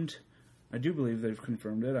confirmed. I do believe they've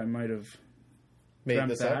confirmed it. I might have made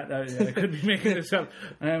this up. I could be making this up.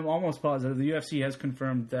 I'm almost positive. The UFC has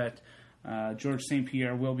confirmed that George St.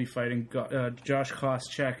 Pierre will be fighting Josh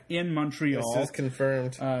Koscheck in Montreal. This is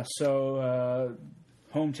confirmed. So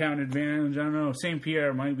hometown advantage. I don't know. St.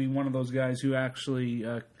 Pierre might be one of those guys who actually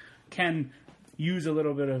can use a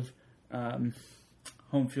little bit of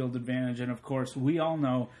home field advantage. And, of course, we all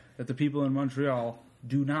know that the people in Montreal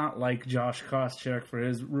do not like Josh Koscheck for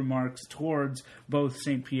his remarks towards both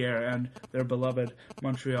St. Pierre and their beloved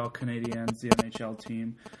Montreal Canadiens, the NHL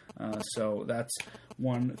team. So that's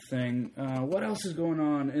one thing. What else is going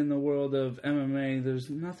on in the world of MMA? There's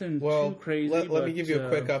nothing too crazy. Let me give you a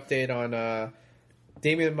quick update on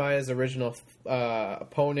Damian Maia's original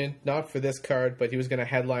opponent, not for this card, but he was going to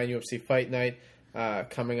headline UFC Fight Night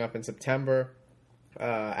coming up in September.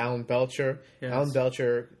 Alan Belcher. Yes. Alan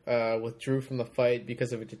Belcher withdrew from the fight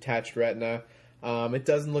because of a detached retina. It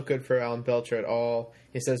doesn't look good for Alan Belcher at all.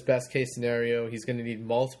 He says best case scenario, he's going to need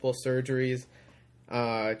multiple surgeries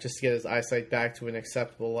just to get his eyesight back to an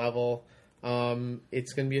acceptable level.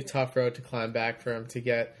 It's going to be a tough road to climb back for him to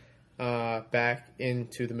get back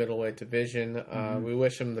into the middleweight division. We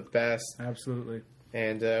wish him the best. Absolutely.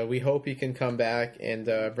 And we hope he can come back and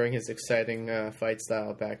bring his exciting fight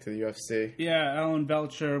style back to the UFC. Yeah, Alan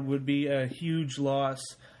Belcher would be a huge loss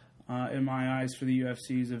in my eyes for the UFC.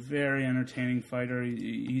 He's a very entertaining fighter.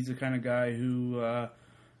 He's the kind of guy who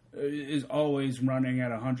is always running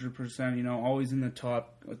at 100%, always in the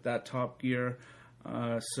top, with that top gear.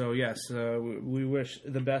 So yes, we wish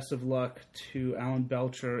the best of luck to Alan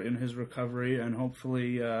Belcher in his recovery, and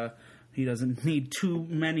hopefully he doesn't need too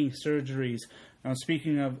many surgeries. Now,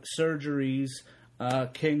 speaking of surgeries,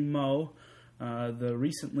 King Mo, the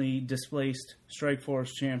recently displaced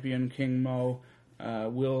Strikeforce champion King Mo,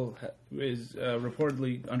 is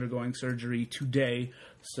reportedly undergoing surgery today.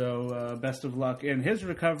 So best of luck in his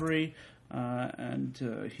recovery,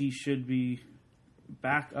 and he should be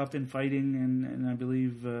back up and fighting in I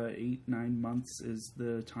believe 8-9 months is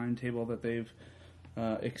the timetable that they've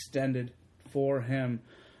extended for him.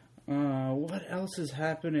 What else is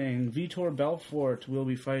happening? Vitor Belfort will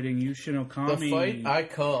be fighting Yushin Okami. The fight I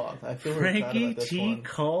called. I feel Frankie T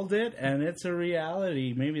called it, and it's a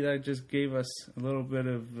reality. Maybe that just gave us a little bit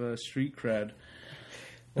of street cred.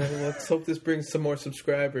 Well, let's hope this brings some more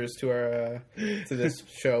subscribers to our to this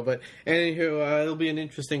show. But anywho, it'll be an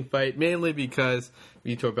interesting fight, mainly because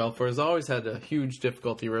Vitor Belfort has always had a huge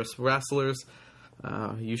difficulty with wrestlers.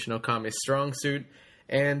 Yushin Okami's strong suit.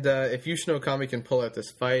 And if Yushin Okami can pull out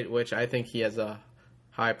this fight, which I think he has a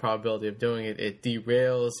high probability of doing it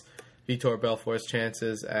derails Vitor Belfort's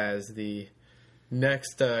chances as the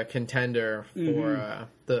next contender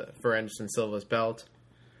for Anderson Silva's belt.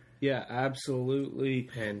 Yeah, absolutely.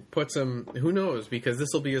 And puts him, who knows, because this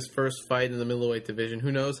will be his first fight in the middleweight division.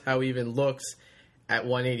 Who knows how he even looks at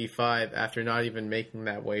 185 after not even making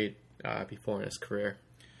that weight before in his career.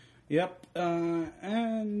 Yep,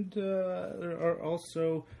 and there are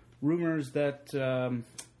also rumors that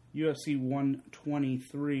UFC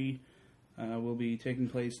 123 will be taking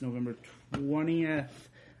place November 20th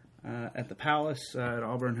at the Palace at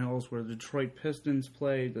Auburn Hills, where the Detroit Pistons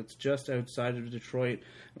play. That's just outside of Detroit.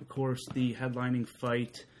 Of course, the headlining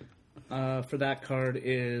fight for that card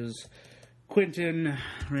is Quinton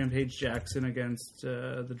Rampage Jackson against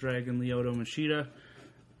the Dragon Lyoto Machida.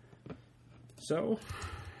 So,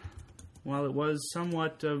 while it was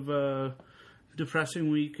somewhat of a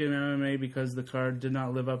depressing week in MMA because the card did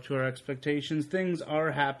not live up to our expectations, things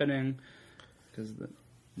are happening because it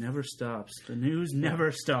never stops. The news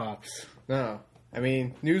never stops. No. I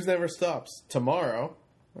mean, news never stops. Tomorrow,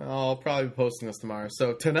 I'll probably be posting this tomorrow.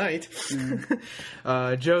 So tonight,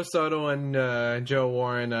 Joe Soto and Joe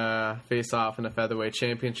Warren face off in a featherweight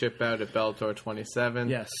championship bout at Bellator 27.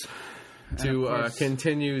 Yes. To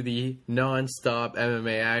continue the non-stop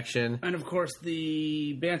MMA action. And of course,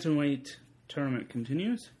 the bantamweight tournament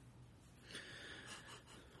continues.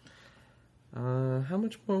 How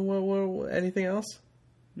much more? Anything else?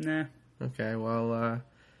 Nah. Okay, well...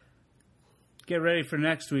 Get ready for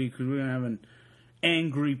next week, because we're going to have an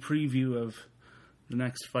angry preview of the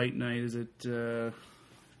next fight night. Is it a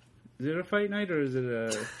fight night, or is it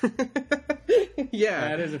a... Yeah.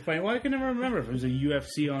 That is a fight. Well, I can never remember if it was a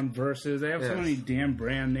UFC on Versus. They have so many damn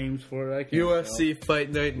brand names for it. I can't UFC tell.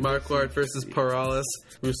 Fight Night, Mark Lard versus Paralis.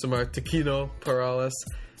 Usamar Taquino Paralis.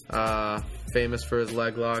 Famous for his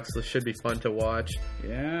leg locks. This should be fun to watch.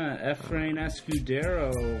 Yeah, Efrain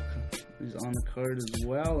Escudero is on the card as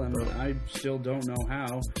well, and I still don't know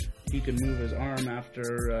how he can move his arm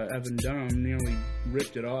after Evan Dunham nearly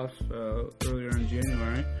ripped it off earlier in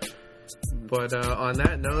January. But on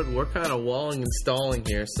that note, we're kind of walling and stalling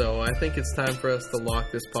here, so I think it's time for us to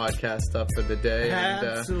lock this podcast up for the day.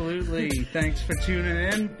 Absolutely. Thanks for tuning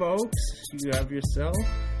in, folks. You have yourself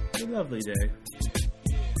a lovely day.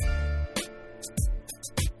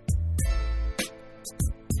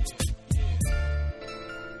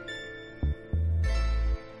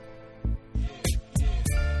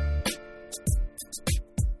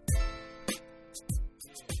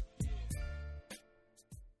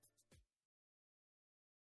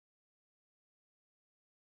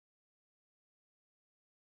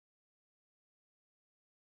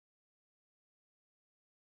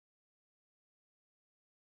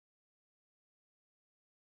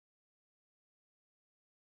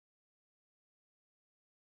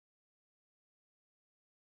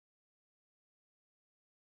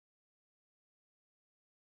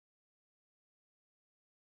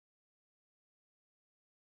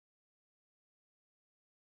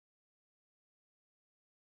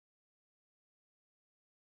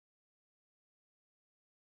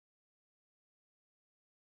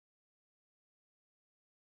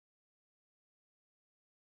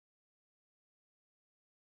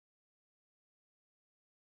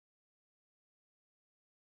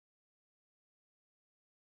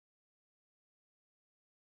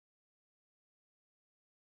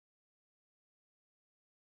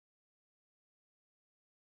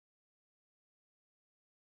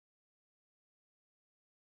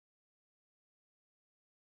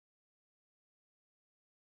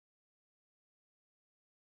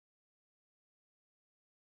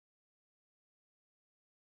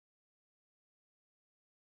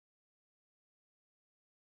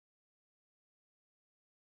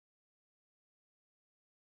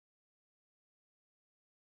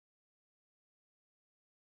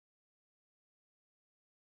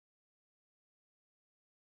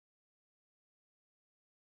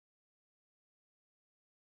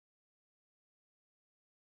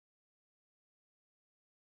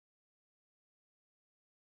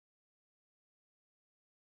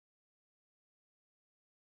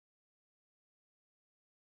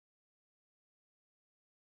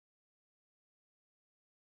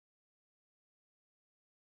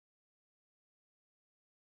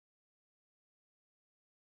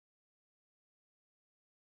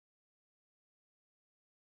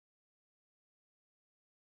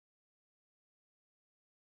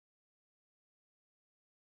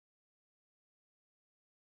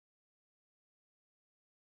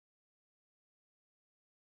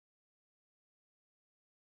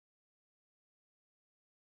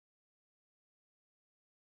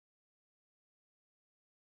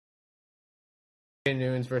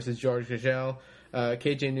 Nunes versus George Gurgel.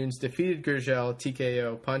 KJ Nunes defeated Gurgel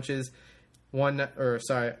TKO punches.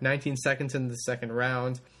 19 seconds into the second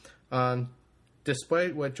round.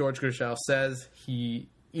 Despite what George Gurgel says, he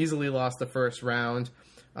easily lost the first round.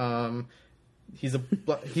 He's a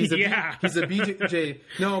BJJ.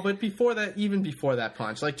 No, but before that, even before that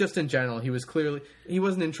punch, like just in general, he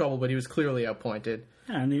wasn't in trouble, but he was clearly outpointed.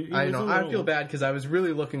 Yeah, and I feel bad because I was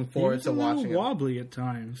really looking forward to watching him. Wobbly at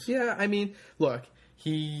times. Yeah, I mean, look,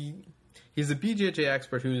 he's a BJJ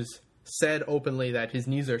expert who's said openly that his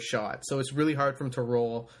knees are shot, so it's really hard for him to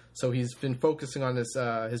roll. So he's been focusing on his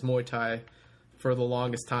Muay Thai for the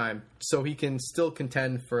longest time, so he can still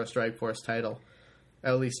contend for a Strikeforce title,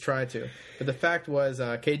 at least try to. But the fact was,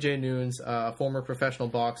 KJ Nunes, a former professional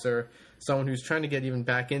boxer, someone who's trying to get even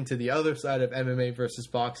back into the other side of MMA versus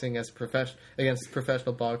boxing as against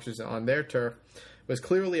professional boxers on their turf, was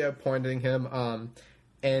clearly outpointing him.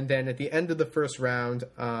 And then at the end of the first round,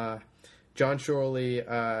 John Shorley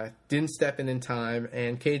didn't step in time,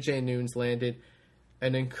 and KJ Nunes landed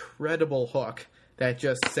an incredible hook that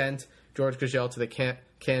just sent George Gurgel to the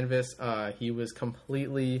canvas. He was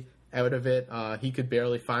completely out of it. He could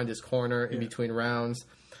barely find his corner in between rounds.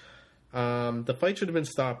 The fight should have been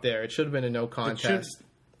stopped there. It should have been a no contest.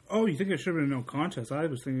 You think it should have been a no contest? I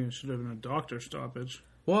was thinking it should have been a doctor stoppage.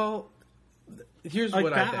 Well, here's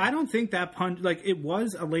what I think. I don't think that punch, like, it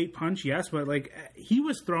was a late punch, yes, but, like, he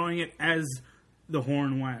was throwing it as the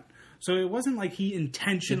horn went. So it wasn't like he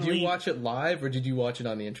intentionally... Did you watch it live, or did you watch it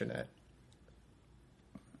on the internet?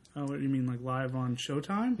 Oh, what do you mean, like, live on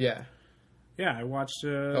Showtime? Yeah. Yeah, I watched...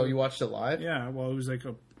 you watched it live? Yeah, well, it was like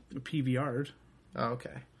a PVR. Oh,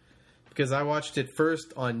 okay. Because I watched it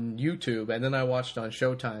first on YouTube, and then I watched it on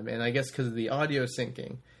Showtime, and I guess because of the audio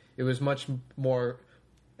syncing, it was much more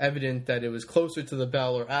evident that it was closer to the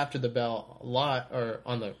bell or after the bell a lot, or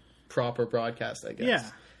on the proper broadcast, I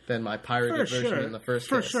guess, than my pirated version in the first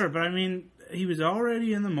For case. sure, but I mean, he was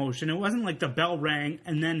already in the motion. It wasn't like the bell rang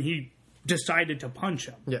and then he decided to punch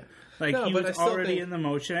him. Yeah. Like, he was already in the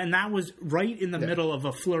motion, and that was right in the middle of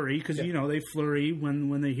a flurry, because, you know, they flurry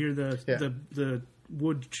when they hear the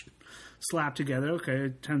wood slap together.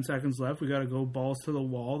 Okay, 10 seconds left. We got to go balls to the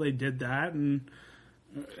wall. They did that, and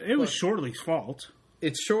it was Shorley's fault.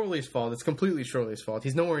 It's Shorley's fault. It's completely Shorley's fault.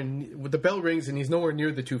 He's nowhere. The bell rings and he's nowhere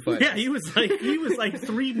near the two fighters. Yeah, he was like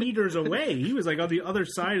 3 meters away. He was like on the other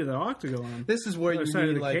side of the octagon. This is where you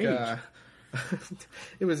need like.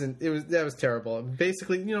 That was terrible.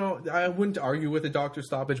 Basically, you know, I wouldn't argue with a doctor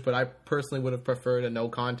stoppage, but I personally would have preferred a no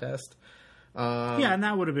contest. And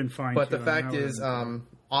that would have been fine. But the fact is,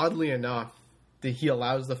 oddly enough, he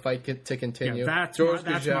allows the fight to continue. Yeah,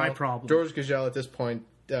 that's my problem. George Gurgel at this point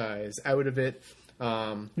is out of it.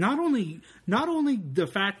 Not only the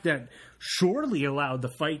fact that Shorley allowed the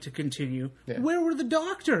fight to continue, where were the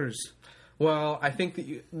doctors? Well, I think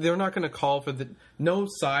that they're not going to call for no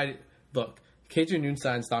side. Look, KJ Nunes'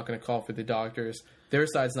 side's not going to call for the doctors. Their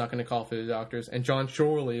side's not going to call for the doctors, and John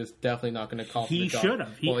Shorley is definitely not going to call for the doctors. He should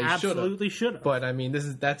have. He absolutely should have. But I mean,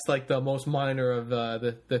 that's like the most minor of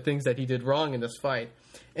the things that he did wrong in this fight.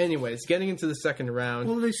 Anyways, getting into the second round.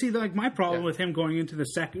 Well, they see, like, my problem with him going into the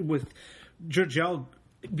second with Gurgel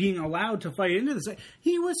being allowed to fight into the second.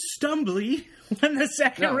 He was stumbly when the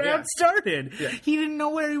second round started. Yeah. He didn't know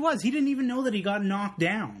where he was. He didn't even know that he got knocked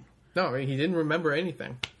down. No, he didn't remember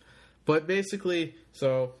anything. But basically,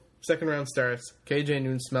 so second round starts. KJ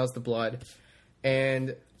Nunes smells the blood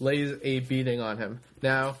and lays a beating on him.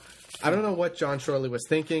 Now, I don't know what John Shorley was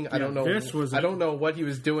thinking. I don't know. I don't know what he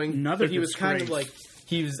was doing. But he was kind of like.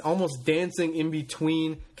 He was almost dancing in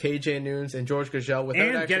between KJ Nunes and George Gurgel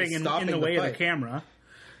without actually getting stopping in the way fight. of the camera.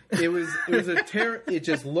 It was it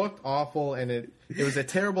just looked awful, and it was a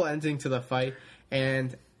terrible ending to the fight.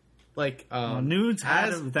 And like Nunes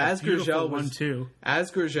had that beautiful one too.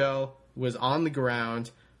 As Gurgel was on the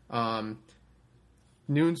ground,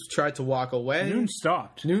 Nunes tried to walk away. Nunes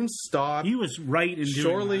stopped. He was right in doing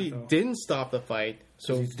Shorley that, didn't stop the fight,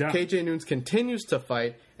 so KJ Nunes continues to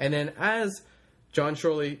fight, and then as John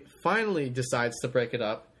Shorley finally decides to break it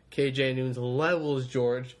up, KJ Nunes levels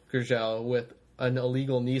George Gurgel with an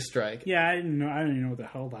illegal knee strike. Yeah, I didn't even know what the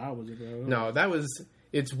hell that was about. No,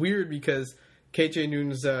 it's weird because KJ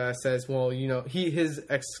Nunes says, well, you know, his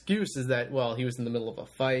excuse is that, well, he was in the middle of a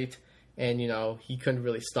fight and, you know, he couldn't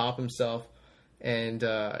really stop himself. And,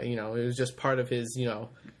 you know, it was just part of his, you know,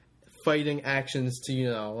 fighting actions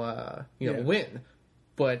to, win.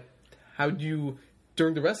 But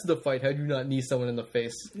during the rest of the fight, how do you not knee someone in the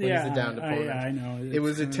face when he's a downed opponent? Yeah, I know. It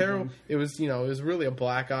was a terrible. It was really a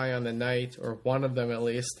black eye on the night, or one of them at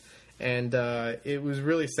least, and it was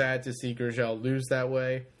really sad to see Gurgel lose that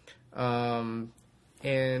way.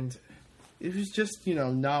 and it was just,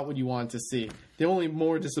 not what you wanted to see. The only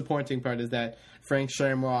more disappointing part is that Frank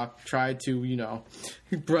Shamrock tried to,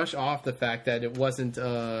 brush off the fact that it wasn't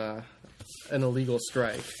an illegal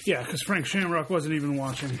strike. Yeah, because Frank Shamrock wasn't even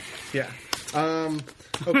watching. Yeah.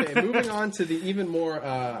 Okay, moving on to the even more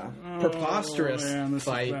preposterous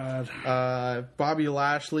fight. Bobby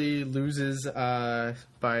Lashley loses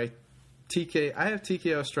by TKO. I have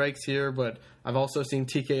TKO strikes here, but I've also seen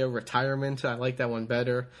TKO retirement. I like that one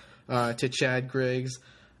better. To Chad Griggs.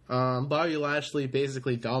 Bobby Lashley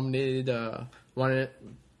basically dominated,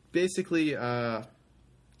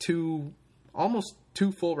 almost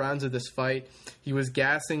two full rounds of this fight. He was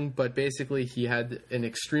gassing, but basically he had an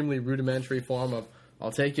extremely rudimentary form of,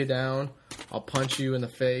 I'll take you down, I'll punch you in the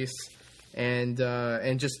face, and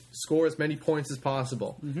just score as many points as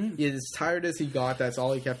possible. Mm-hmm. As tired as he got, that's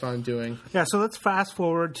all he kept on doing. Yeah, so let's fast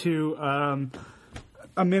forward to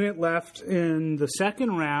a minute left in the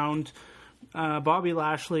second round. Bobby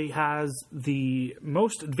Lashley has the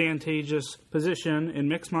most advantageous position in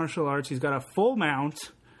mixed martial arts. He's got a full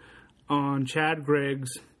mount on Chad Griggs,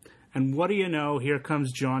 and what do you know? Here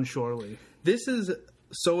comes John Shorley. This is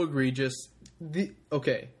so egregious. This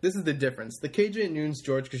is the difference. The KJ Noons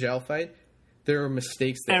George Gagel fight, there are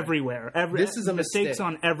mistakes there. Everywhere. This is a mistakes mistake.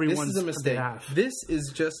 On everyone's This is a mistake. behalf. This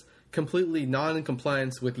is just completely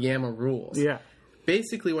non-compliance with YAMA rules. Yeah.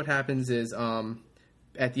 Basically what happens is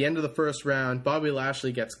at the end of the first round, Bobby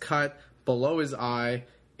Lashley gets cut below his eye,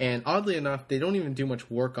 and oddly enough, they don't even do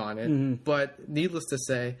much work on it. Mm-hmm. But needless to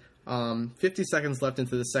say, 50 seconds left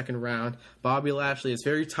into the second round, Bobby Lashley is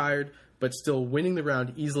very tired, but still winning the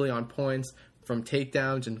round easily on points from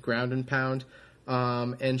takedowns and ground and pound,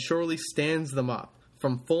 and Shorley stands them up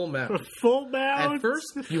from full mount. Full mount? At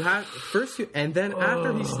first, and then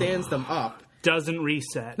after he stands them up, doesn't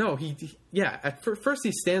reset. No, first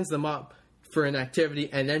he stands them up for an activity,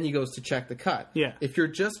 and then he goes to check the cut. Yeah. If you're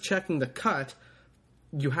just checking the cut,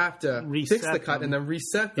 you have to fix the cut and then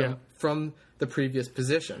reset them from the previous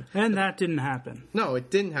position. And that didn't happen. No,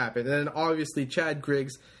 it didn't happen. And then obviously Chad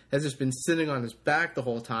Griggs has just been sitting on his back the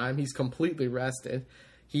whole time. He's completely rested.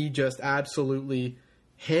 He just absolutely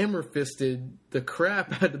hammer-fisted the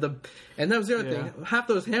crap out of the... And that was the other thing. Half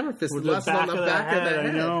those hammer-fisted lasted on the back of the head.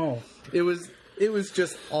 I know. It was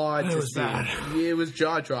just odd to see. Bad. It was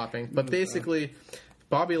jaw-dropping. But basically,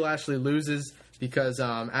 Bobby Lashley loses because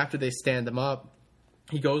after they stand him up,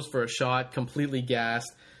 he goes for a shot, completely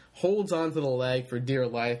gassed, holds onto the leg for dear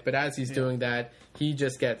life. But as he's doing that, he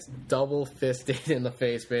just gets double-fisted in the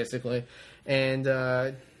face, basically. And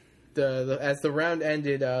as the round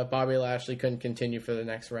ended, Bobby Lashley couldn't continue for the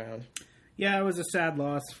next round. Yeah, it was a sad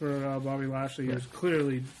loss for Bobby Lashley. He was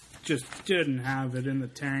clearly just didn't have it in the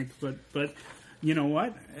tank. But you know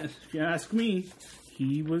what? If you ask me,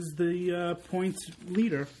 he was the points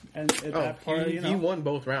leader at that part. He won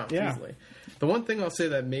both rounds easily. The one thing I'll say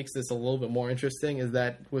that makes this a little bit more interesting is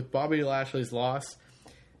that with Bobby Lashley's loss,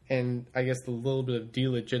 and I guess the little bit of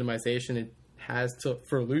delegitimization it has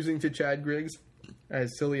for losing to Chad Griggs,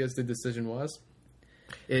 as silly as the decision was,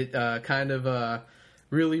 it kind of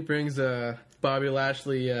really brings a Bobby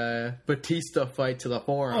Lashley Batista fight to the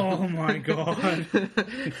forum. Oh my god!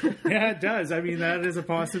 Yeah, it does. I mean, that is a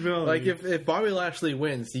possibility. Like if Bobby Lashley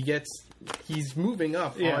wins, he's moving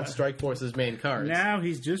up on Strikeforce's main cards. Now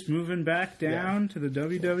he's just moving back down to the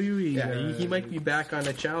WWE. Yeah, he might be back on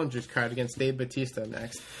a challenger's card against Dave Batista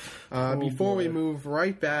next. Before we move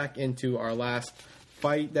right back into our last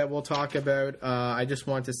fight that we'll talk about, I just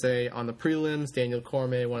want to say on the prelims, Daniel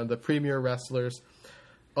Cormier, one of the premier wrestlers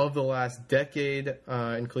of the last decade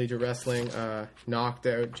in collegiate wrestling, knocked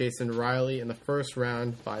out Jason Riley in the first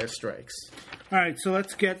round via strikes. All right, so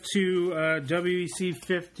let's get to WEC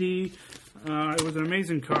 50. It was an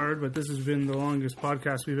amazing card, but this has been the longest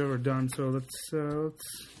podcast we've ever done. So let's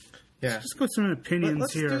just go some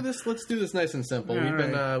opinions here. Let's do this nice and simple.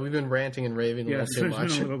 We've been ranting and raving a little too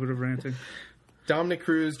much. Been a little bit of ranting. Dominic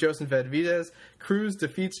Cruz, Joseph Benavidez. Cruz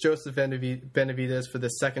defeats Joseph Benavidez for the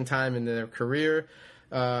second time in their career.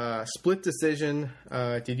 Split decision.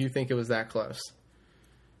 Did you think it was that close?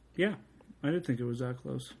 Yeah, I did think it was that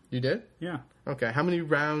close. You did? Yeah. Okay. How many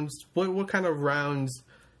rounds? What kind of rounds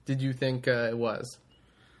did you think it was?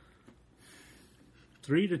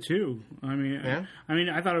 3-2. I mean,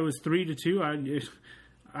 I thought it was 3-2.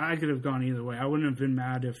 I could have gone either way. I wouldn't have been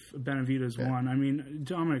mad if Benavidez won. I mean,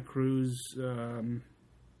 Dominic Cruz.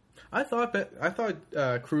 I thought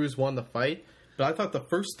Cruz won the fight, but I thought the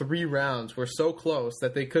first 3 rounds were so close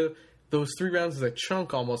that they could. Those 3 rounds as a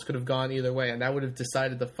chunk almost could have gone either way, and that would have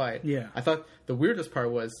decided the fight. Yeah. I thought the weirdest part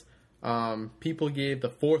was people gave the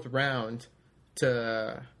 4th round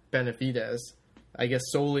to Benavidez, I guess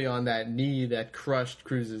solely on that knee that crushed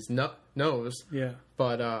Cruz's nose. Yeah.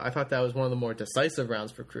 But I thought that was one of the more decisive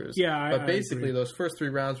rounds for Cruz. Yeah, but I basically, agree. those first 3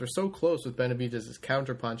 rounds were so close with Benavidez'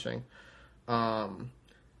 counterpunching.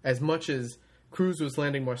 As much as Cruz was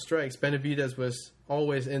landing more strikes, Benavidez was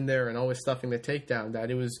always in there and always stuffing the takedown. That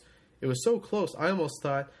it was so close. I almost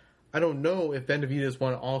thought, I don't know if Benavidez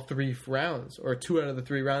won all 3 rounds or 2 out of the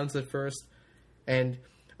 3 rounds at first. And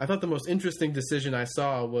I thought the most interesting decision I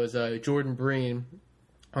saw was Jordan Breen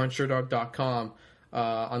on SureDog.com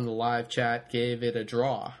on the live chat gave it a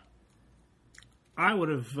draw. I would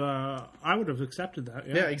have accepted that.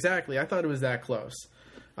 Yeah, exactly. I thought it was that close.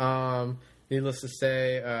 Needless to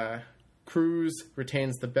say, Cruz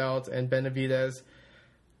retains the belt, and Benavidez,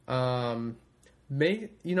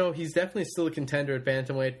 he's definitely still a contender at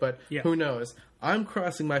bantamweight, but who knows? I'm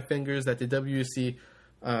crossing my fingers that the WC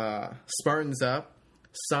smartens up,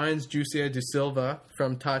 signs Jussier da Silva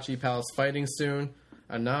from Tachi Palace Fighting soon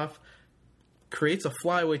enough, creates a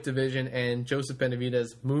flyweight division, and Joseph Benavidez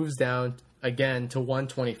moves down again to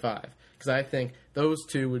 125. Because I think those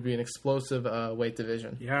two would be an explosive weight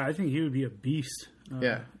division. Yeah, I think he would be a beast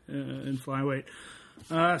in flyweight.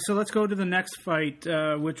 So let's go to the next fight,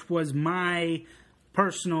 which was my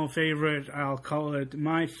personal favorite. I'll call it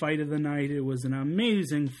my fight of the night. It was an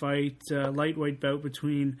amazing fight, lightweight bout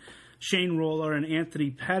between Shane Roller and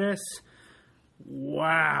Anthony Pettis.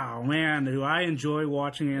 Wow, man, do I enjoy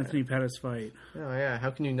watching Anthony Pettis fight. Oh, yeah. How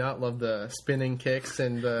can you not love the spinning kicks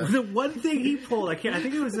and the... The one thing he pulled, I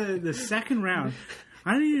think it was the second round.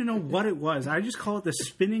 I don't even know what it was. I just call it the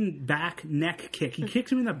spinning back neck kick. He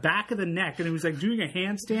kicked him in the back of the neck, and it was like doing a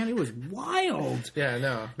handstand. It was wild. Yeah,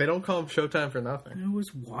 no. They don't call him Showtime for nothing. It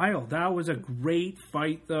was wild. That was a great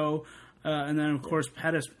fight, though. And then, of course,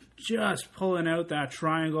 Pettis just pulling out that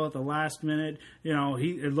triangle at the last minute. You know,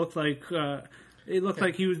 it looked like...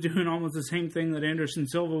 like he was doing almost the same thing that Anderson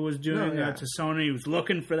Silva was doing to Sony. He was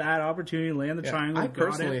looking for that opportunity to land the triangle. I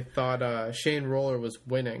personally thought Shane Roller was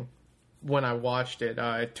winning when I watched it.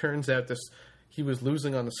 It turns out he was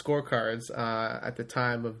losing on the scorecards at the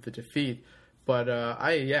time of the defeat. But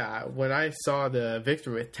when I saw the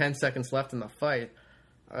victory with 10 seconds left in the fight,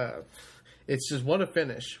 it's just what a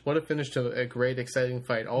finish. What a finish to a great, exciting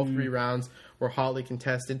fight. All 3 rounds were hotly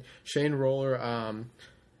contested. Shane Roller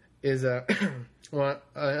is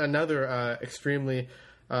another extremely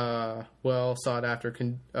well sought after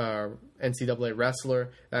NCAA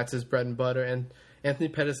wrestler. That's his bread and butter. And Anthony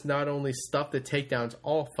Pettis not only stuffed the takedowns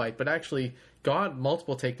all fight, but actually got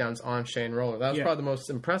multiple takedowns on Shane Roller. That was probably the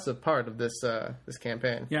most impressive part of this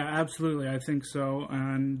campaign. Yeah, absolutely. I think so.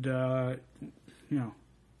 And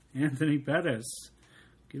Anthony Pettis,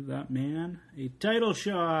 give that man a title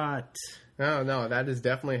shot. No, that is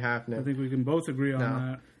definitely happening. I think we can both agree on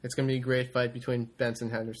that. It's going to be a great fight between Benson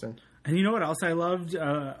and Henderson. And you know what else I loved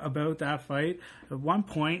about that fight? At one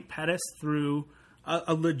point, Pettis threw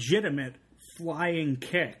a legitimate flying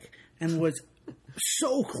kick and was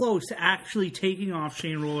so close to actually taking off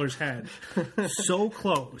Shane Roller's head. So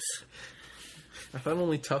close. I thought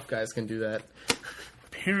only tough guys can do that.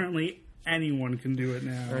 Apparently, anyone can do it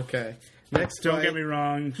now. Okay. Next Don't fight. get me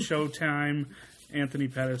wrong. Showtime. Anthony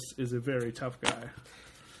Pettis is a very tough guy.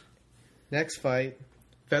 Next fight.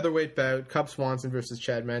 Featherweight bout, Cub Swanson versus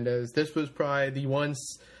Chad Mendes. This was probably the one,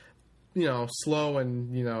 slow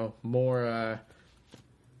and, more,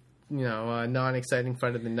 non-exciting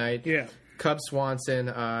fight of the night. Yeah. Cub Swanson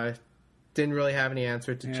didn't really have any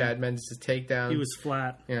answer to Chad Mendes' takedown. He was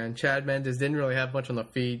flat. Yeah, and Chad Mendes didn't really have much on the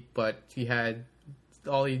feet, but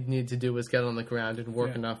all he needed to do was get on the ground and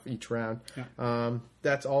work enough each round. Yeah.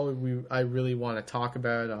 That's all I really want to talk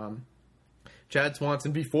about. Chad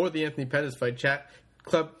Swanson, before the Anthony Pettis fight,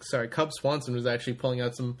 Cub Swanson was actually pulling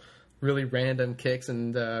out some really random kicks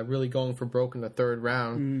and really going for broke in the 3rd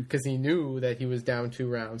round because he knew that he was down 2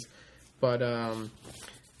 rounds. But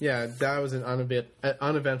that was an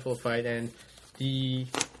uneventful fight. And the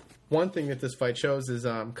one thing that this fight shows is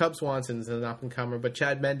Cub Swanson is an up-and-comer, but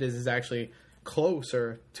Chad Mendes is actually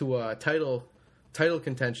closer to a title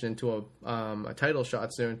contention, to a title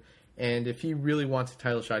shot soon. And if he really wants a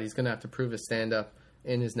title shot, he's going to have to prove his stand-up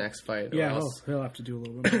in his next fight. Yeah, he'll have to do a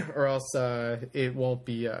little bit more. Or else it won't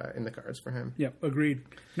be in the cards for him. Yep, agreed.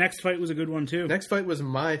 Next fight was a good one, too. Next fight was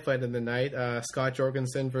my fight of the night, Scott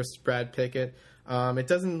Jorgensen versus Brad Pickett. It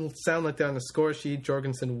doesn't sound like that on the score sheet.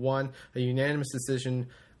 Jorgensen won a unanimous decision.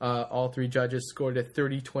 All 3 judges scored at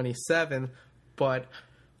 30-27. But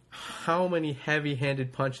how many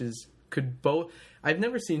heavy-handed punches could both... I've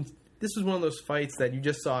never seen... This was one of those fights that you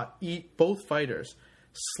just saw both fighters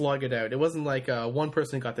slug it out. It wasn't like one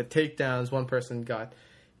person got the takedowns, one person got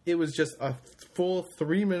it was just a full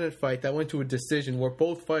 3-minute fight that went to a decision where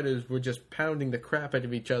both fighters were just pounding the crap out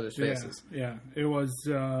of each other's faces. Yeah. It was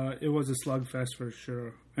a slugfest for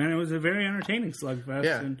sure, and it was a very entertaining slugfest.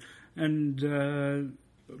 Yeah. And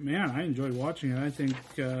man, I enjoyed watching it. I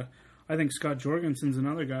think Scott Jorgensen's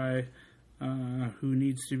another guy who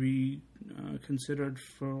needs to be considered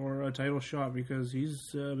for a title shot because he's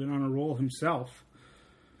been on a roll himself.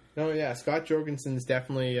 Oh, yeah. Scott Jorgensen's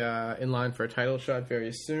definitely in line for a title shot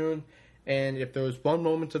very soon. And if there was one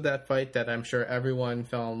moment of that fight that I'm sure everyone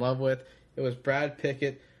fell in love with, it was Brad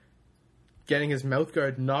Pickett getting his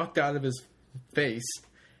mouthguard knocked out of his face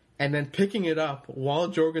and then picking it up while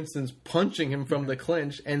Jorgensen's punching him from the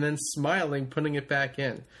clinch and then smiling, putting it back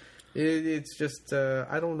in. It's just,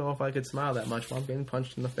 I don't know if I could smile that much while I'm getting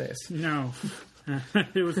punched in the face. No.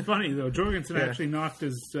 It was funny, though. Jorgensen actually knocked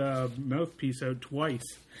his mouthpiece out twice.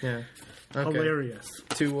 Yeah. Okay. Hilarious.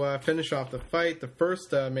 To finish off the fight, the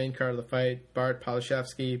first main card of the fight, Bart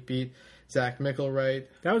Palashevsky beat Zach Mickelwright.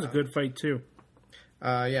 That was a good fight, too.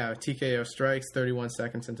 TKO strikes 31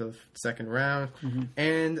 seconds into the second round. Mm-hmm.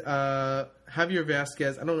 And Javier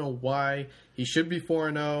Vasquez, I don't know why. He should be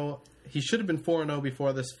 4-0. He should have been 4-0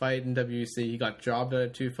 before this fight in WEC. He got jobbed out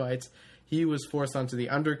of 2 fights. He was forced onto the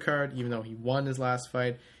undercard, even though he won his last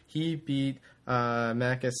fight. He beat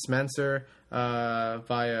Makis Spencer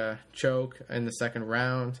via choke in the second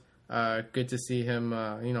round. Good to see him,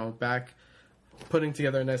 back putting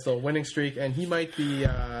together a nice little winning streak, and he might be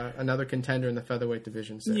another contender in the featherweight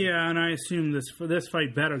division soon. Yeah, and I assume this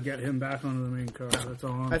fight better get him back onto the main card. That's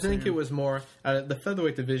all I'm saying. I think it was more the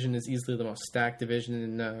featherweight division is easily the most stacked division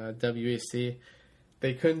in WEC.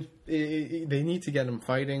 They couldn't. They need to get him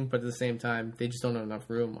fighting, but at the same time, they just don't have enough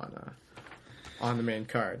room on the main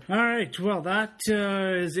card. All right. Well, that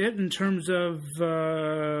is it in terms of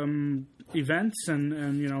events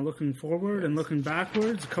and looking forward and looking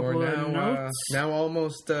backwards. A couple of notes. Now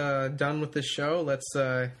almost done with the show. Let's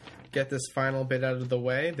get this final bit out of the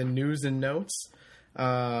way. The news and notes.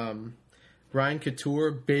 Ryan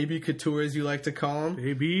Couture, Baby Couture as you like to call him,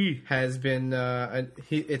 Baby, has been.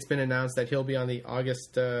 It's been announced that he'll be on the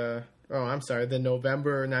the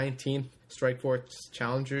November 19th Strikeforce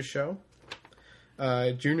Challengers show.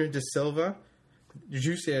 Jussier De Silva,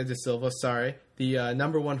 the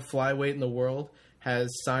number one flyweight in the world, has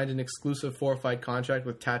signed an exclusive 4-fight contract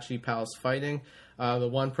with Tachi Palace Fighting. The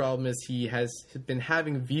one problem is he has been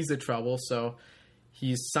having visa trouble, so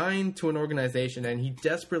he's signed to an organization and he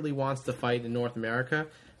desperately wants to fight in North America,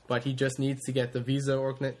 but he just needs to get the visa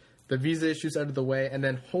issues out of the way, and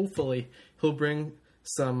then hopefully he'll bring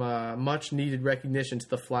some much needed recognition to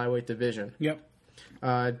the flyweight division. Yep.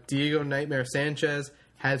 Diego Nightmare Sanchez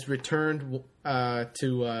has returned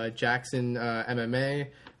to Jackson MMA,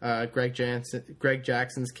 Greg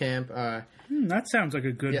Jackson's camp. That sounds like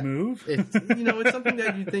a good move. It's something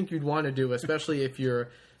that you think you'd want to do, especially if you're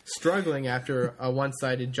struggling after a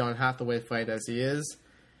one-sided John Hathaway fight as he is.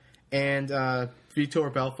 And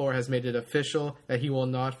Vitor Belfort has made it official that he will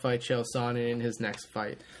not fight Chael Sonnen in his next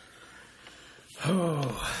fight.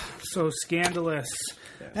 Oh, so scandalous.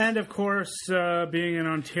 Yeah. And, of course, being in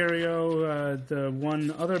Ontario, the one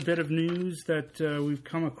other bit of news that we've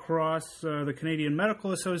come across, the Canadian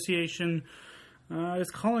Medical Association is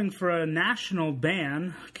calling for a national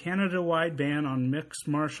ban, Canada-wide ban on mixed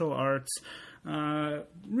martial arts.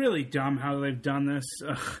 Really dumb how they've done this.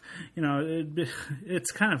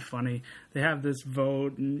 It's kind of funny. They have this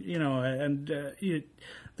vote, and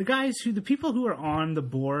the people who are on the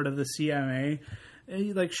board of the CMA,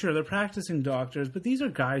 sure, they're practicing doctors, but these are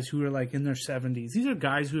guys who are in their 70s. These are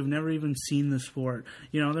guys who have never even seen the sport.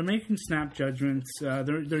 They're making snap judgments.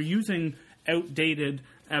 They're using outdated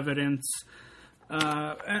evidence.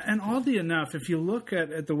 And oddly enough, if you look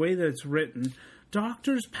at the way that it's written,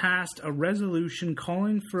 doctors passed a resolution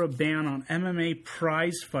calling for a ban on MMA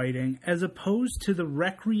prize fighting as opposed to the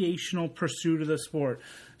recreational pursuit of the sport.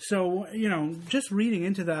 So, just reading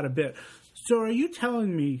into that a bit. So are you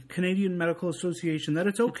telling me, Canadian Medical Association, that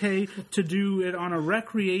it's okay to do it on a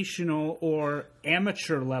recreational or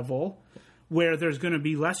amateur level where there's going to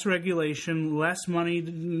be less regulation, less money,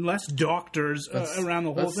 less doctors around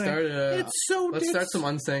the whole thing? Let's start some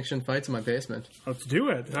unsanctioned fights in my basement. Let's do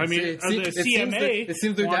it. I mean, the CMA it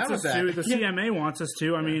seems they're down with that. The CMA wants us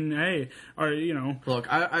to. I mean, hey,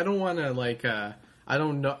 Look, I don't want to I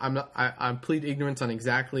don't know. I'm plead ignorance on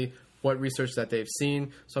exactly what research that they've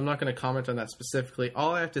seen, so I'm not going to comment on that specifically.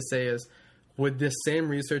 All I have to say is, would this same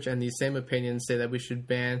research and these same opinions say that we should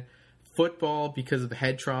ban football because of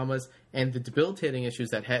head traumas and the debilitating issues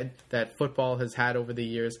that football has had over the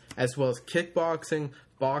years, as well as kickboxing,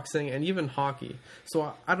 boxing, and even hockey.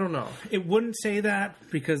 So I don't know. It wouldn't say that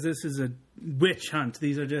because this is a witch hunt.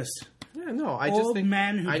 These are just I just old think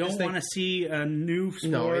men who don't want to see a new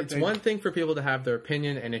sport. No, it's one thing for people to have their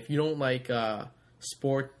opinion, and if you don't like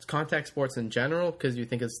contact sports in general because you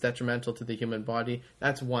think it's detrimental to the human body,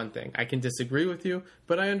 that's one thing. I can disagree with you,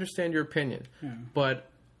 but I understand your opinion. Yeah. But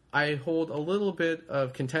I hold a little bit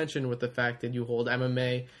of contention with the fact that you hold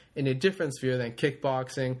MMA in a different sphere than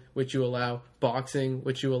kickboxing, which you allow, boxing,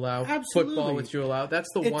 which you allow, Absolutely. Football, which you allow. That's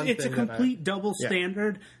the one thing. It's a complete double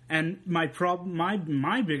standard, and my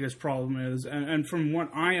biggest problem is, and from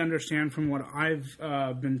what I understand, from what I've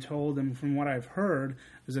been told, and from what I've heard,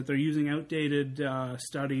 is that they're using outdated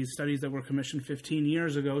studies that were commissioned 15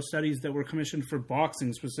 years ago, studies that were commissioned for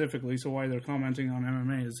boxing specifically. So why they're commenting on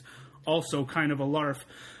MMA is also kind of a larf.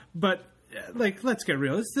 But let's get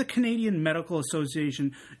real. It's the Canadian Medical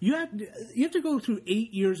Association. You have to go through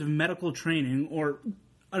 8 years of medical training, or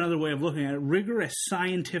another way of looking at it, rigorous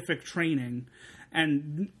scientific training.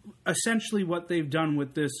 And essentially, what they've done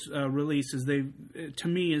with this release is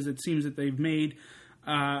it seems that they've made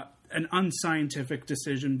an unscientific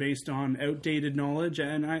decision based on outdated knowledge.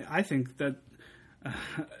 And I think that,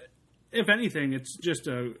 if anything, it's just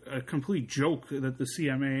a complete joke that the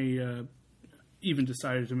CMA even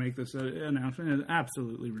decided to make this announcement. It's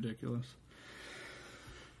absolutely ridiculous.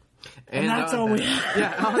 And that's all we have.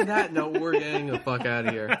 Yeah, on that note, we're getting the fuck out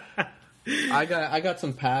of here. I got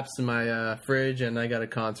some Paps in my fridge, and I got a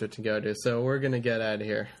concert to go to, so we're going to get out of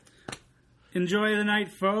here. Enjoy the night,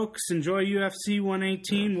 folks. Enjoy UFC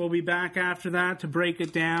 118. We'll be back after that to break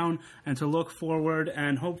it down and to look forward,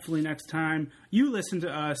 and hopefully next time you listen to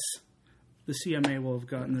us, the CMA will have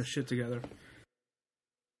gotten their shit together.